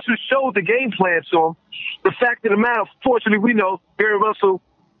 Gary Russell showed the game plan to him. The fact of the matter, fortunately, we know Gary Russell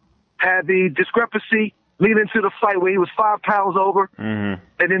had the discrepancy leading to the fight where he was 5 pounds over and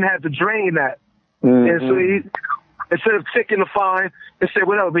then had to drain that. And so he, instead of taking the fine and said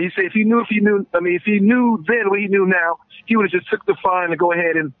whatever, but he said if he knew then what he knew now, he would have just took the fine and go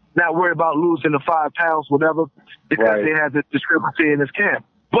ahead and not worry about losing the 5 pounds, whatever, because they had the discrepancy in his camp.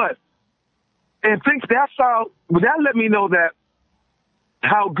 But, and think that let me know that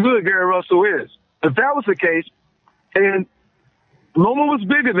how good Gary Russell is. If that was the case, and Loma was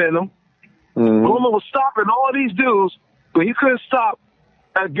bigger than him, Loma was stopping all these dudes, but he couldn't stop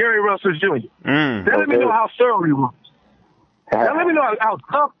Gary Russell Jr. That let me know how thorough he was. That let me know how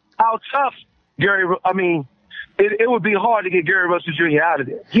tough Gary, it would be hard to get Gary Russell Jr. out of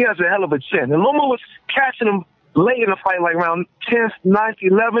there. He has a hell of a chin. And Loma was catching him late in the fight, like around 10th, 9th,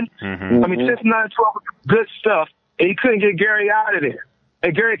 11th. 10th, 9th, 12th, good stuff. And he couldn't get Gary out of there.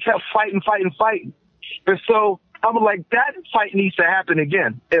 And Gary kept fighting. And so I'm like, that fight needs to happen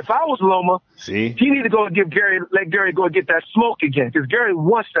again. If I was Loma, he need to go and let Gary go and get that smoke again, because Gary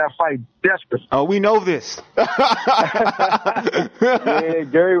wants that fight desperately. Oh, we know this. Yeah,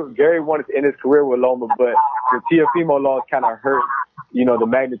 Gary wanted to end his career with Loma, but the Teofimo loss kind of hurt, the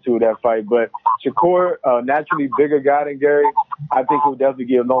magnitude of that fight. But Shakur, naturally bigger guy than Gary, I think he'll definitely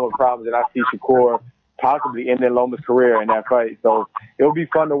give Loma problems, and I see Shakur possibly ending Loma's career in that fight. So it'll be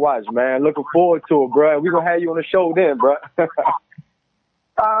fun to watch, man. Looking forward to it, bro. We're going to have you on the show then, bro.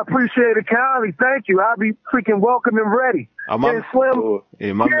 I appreciate it, Kylie. Thank you. I'll be freaking welcome and ready. Slim.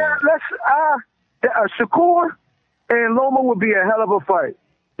 Shakur, and Loma would be a hell of a fight.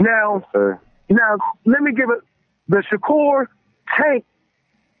 Now, let me give it the Shakur Tank.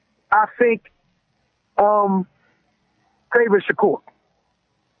 I think favors Shakur.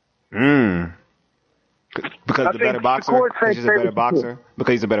 Because the better boxer. Because he's a better boxer.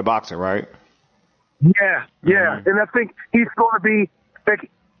 Because he's a better boxer, right? Yeah. And I think he's going to be.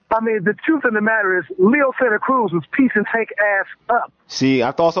 The truth of the matter is, Leo Santa Cruz was piecing Tank ass up. See,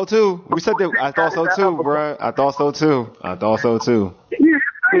 I thought so too. We said that. I thought so too, bro. I thought so too.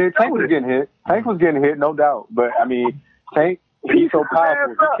 Yeah, Tank was getting hit. Tank was getting hit, no doubt. But I mean, Tank, he's so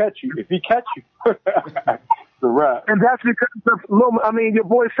powerful. If he catch you, it's a wrap. And that's because of Loma. I mean, your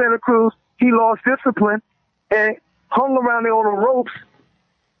boy Santa Cruz, he lost discipline and hung around there on the ropes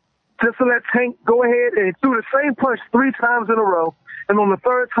just to let Tank go ahead and threw the same punch 3 times in a row. And on the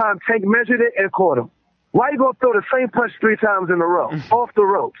third time, Tank measured it and caught him. Why you gonna throw the same punch 3 times in a row off the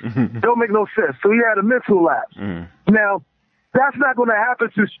ropes? Don't make no sense. So he had a mental lapse. Now, that's not going to happen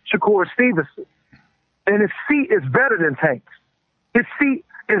to Shakur Stevenson. And his feet is better than Tank's. His feet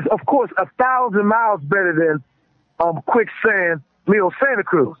is, of course, 1,000 miles better than Quicksand Leo Santa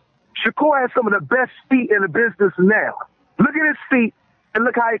Cruz. Shakur has some of the best feet in the business now. Look at his feet and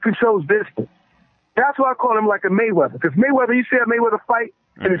look how he controls distance. That's why I call him like a Mayweather. Because Mayweather, you see a Mayweather fight,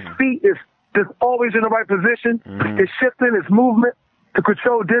 and his feet is just always in the right position. His shifting, his movement to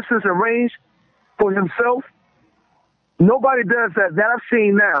control distance and range for himself. Nobody does that I've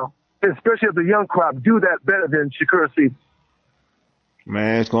seen now, especially of the young crop, do that better than Shakur Stevenson.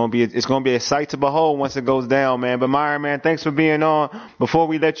 Man, it's gonna be a sight to behold once it goes down, man. But Myron, man, thanks for being on. Before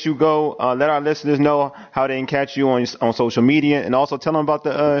we let you go, let our listeners know how they can catch you on social media, and also tell them about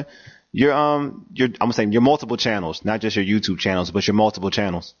your multiple channels, not just your YouTube channels, but your multiple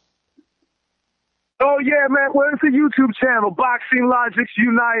channels. Oh yeah, man. Well, it's a YouTube channel, Boxing Logics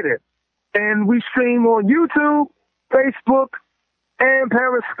United, and we stream on YouTube, Facebook, and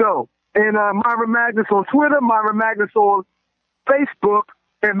Periscope. And Myron Magnus on Twitter, Myron Magnus on Facebook,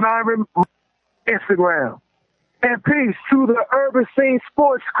 and Myron Instagram. And peace to the Urban Scene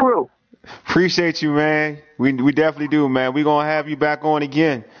Sports crew. Appreciate you, man. We definitely do, man. We're going to have you back on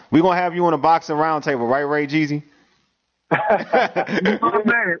again. We're going to have you on a boxing roundtable, right, Ray Jeezy? Oh,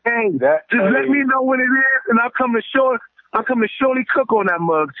 man. Hey, just let me know when it is, and I'll come to surely cook on that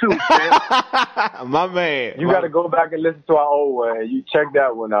mug, too, man. My man. You got to go back and listen to our old one. You check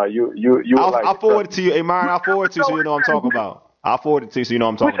that one out. I'll forward it to you. Hey, Myron, I'll forward it to you so you know what I'm talking about. I'll forward it to you so you know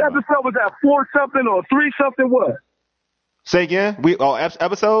what I'm talking about. Which episode was that? 4-something or 3-something? What? Say again?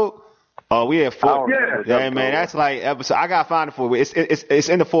 Episode? Oh, we had 4. Yeah, man, that's like episode. I gotta find it for you. It's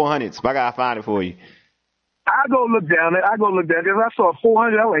in the 400s, but I gotta find it for you. I go look down it. Because I saw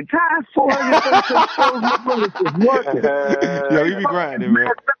 400. I'm like, God, 400. Yo, you be grinding, man.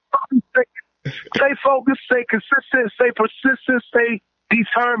 Stay focused, stay consistent, stay persistent, stay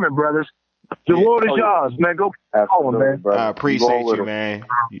determined, brothers. The Lord is yours, man. Go on, man. Brother. I appreciate you, man.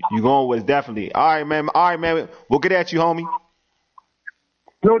 You going with it, definitely. All right, man. We'll get at you, homie.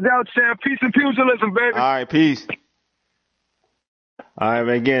 No doubt, champ. Peace and pugilism, baby. All right, peace. All right,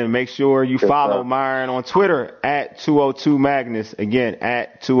 man. Again, make sure you follow Myron on Twitter at 202 Magnus. Again,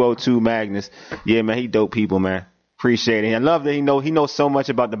 at 202 Magnus. Yeah, man, he dope people, man. Appreciate it. I love that he knows so much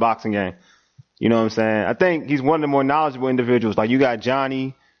about the boxing game. You know what I'm saying? I think he's one of the more knowledgeable individuals. Like, you got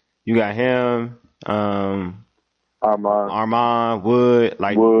Johnny, you got him, Armand, Wood.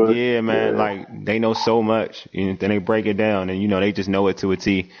 Like, Wood, yeah, man. Yeah. Like, they know so much. Then they break it down, and they just know it to a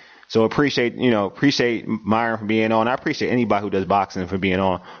T. So appreciate Myron for being on. I appreciate anybody who does boxing for being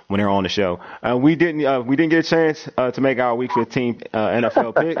on when they're on the show. We didn't get a chance to make our Week 15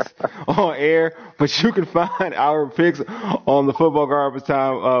 NFL picks on air, but you can find our picks on the Football Garbage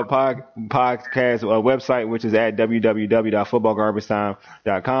Time podcast website, which is at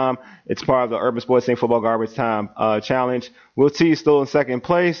www.footballgarbagetime.com. It's part of the Urban Sports Scene Football Garbage Time Challenge. Will T is still in second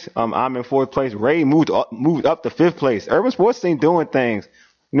place. I'm in fourth place. Ray moved up to fifth place. Urban Sports Scene doing things.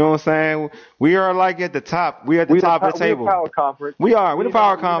 You know what I'm saying? We are like at the top. We're at the top of the table. We're a power conference. We are. We're the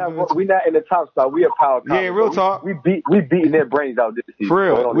power conference. We're not in the top spot. We're a power conference. Yeah, real talk. We beating their brains out this season. For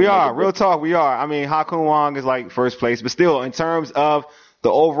real. We are. Real talk. We are. I mean, Ha-Kung Wong is like first place, but still, in terms of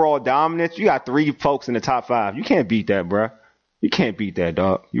the overall dominance, you got 3 folks in the top 5. You can't beat that, bruh. You can't beat that,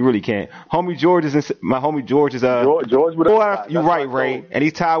 dog. You really can't. My homie George is George with us. You're right, Ray. And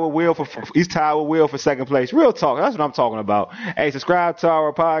he's tied with Will for second place. Real talk. That's what I'm talking about. Hey, subscribe to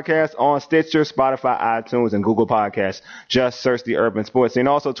our podcast on Stitcher, Spotify, iTunes, and Google Podcasts. Just search the Urban Sports Scene.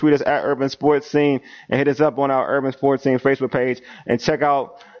 Also tweet us at Urban Sports Scene and hit us up on our Urban Sports Scene Facebook page and check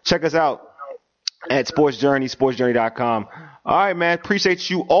us out at Sports Journey, sportsjourney.com. All right, man. Appreciate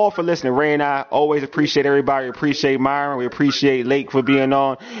you all for listening. Ray and I always appreciate everybody. We appreciate Myron. We appreciate Lake for being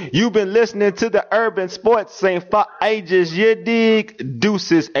on. You've been listening to the Urban Sports Saint for ages. You dig?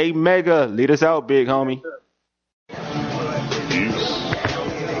 Deuces, a mega. Lead us out, big homie.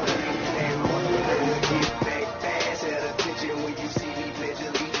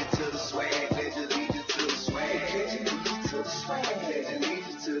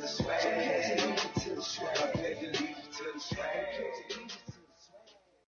 To the swag.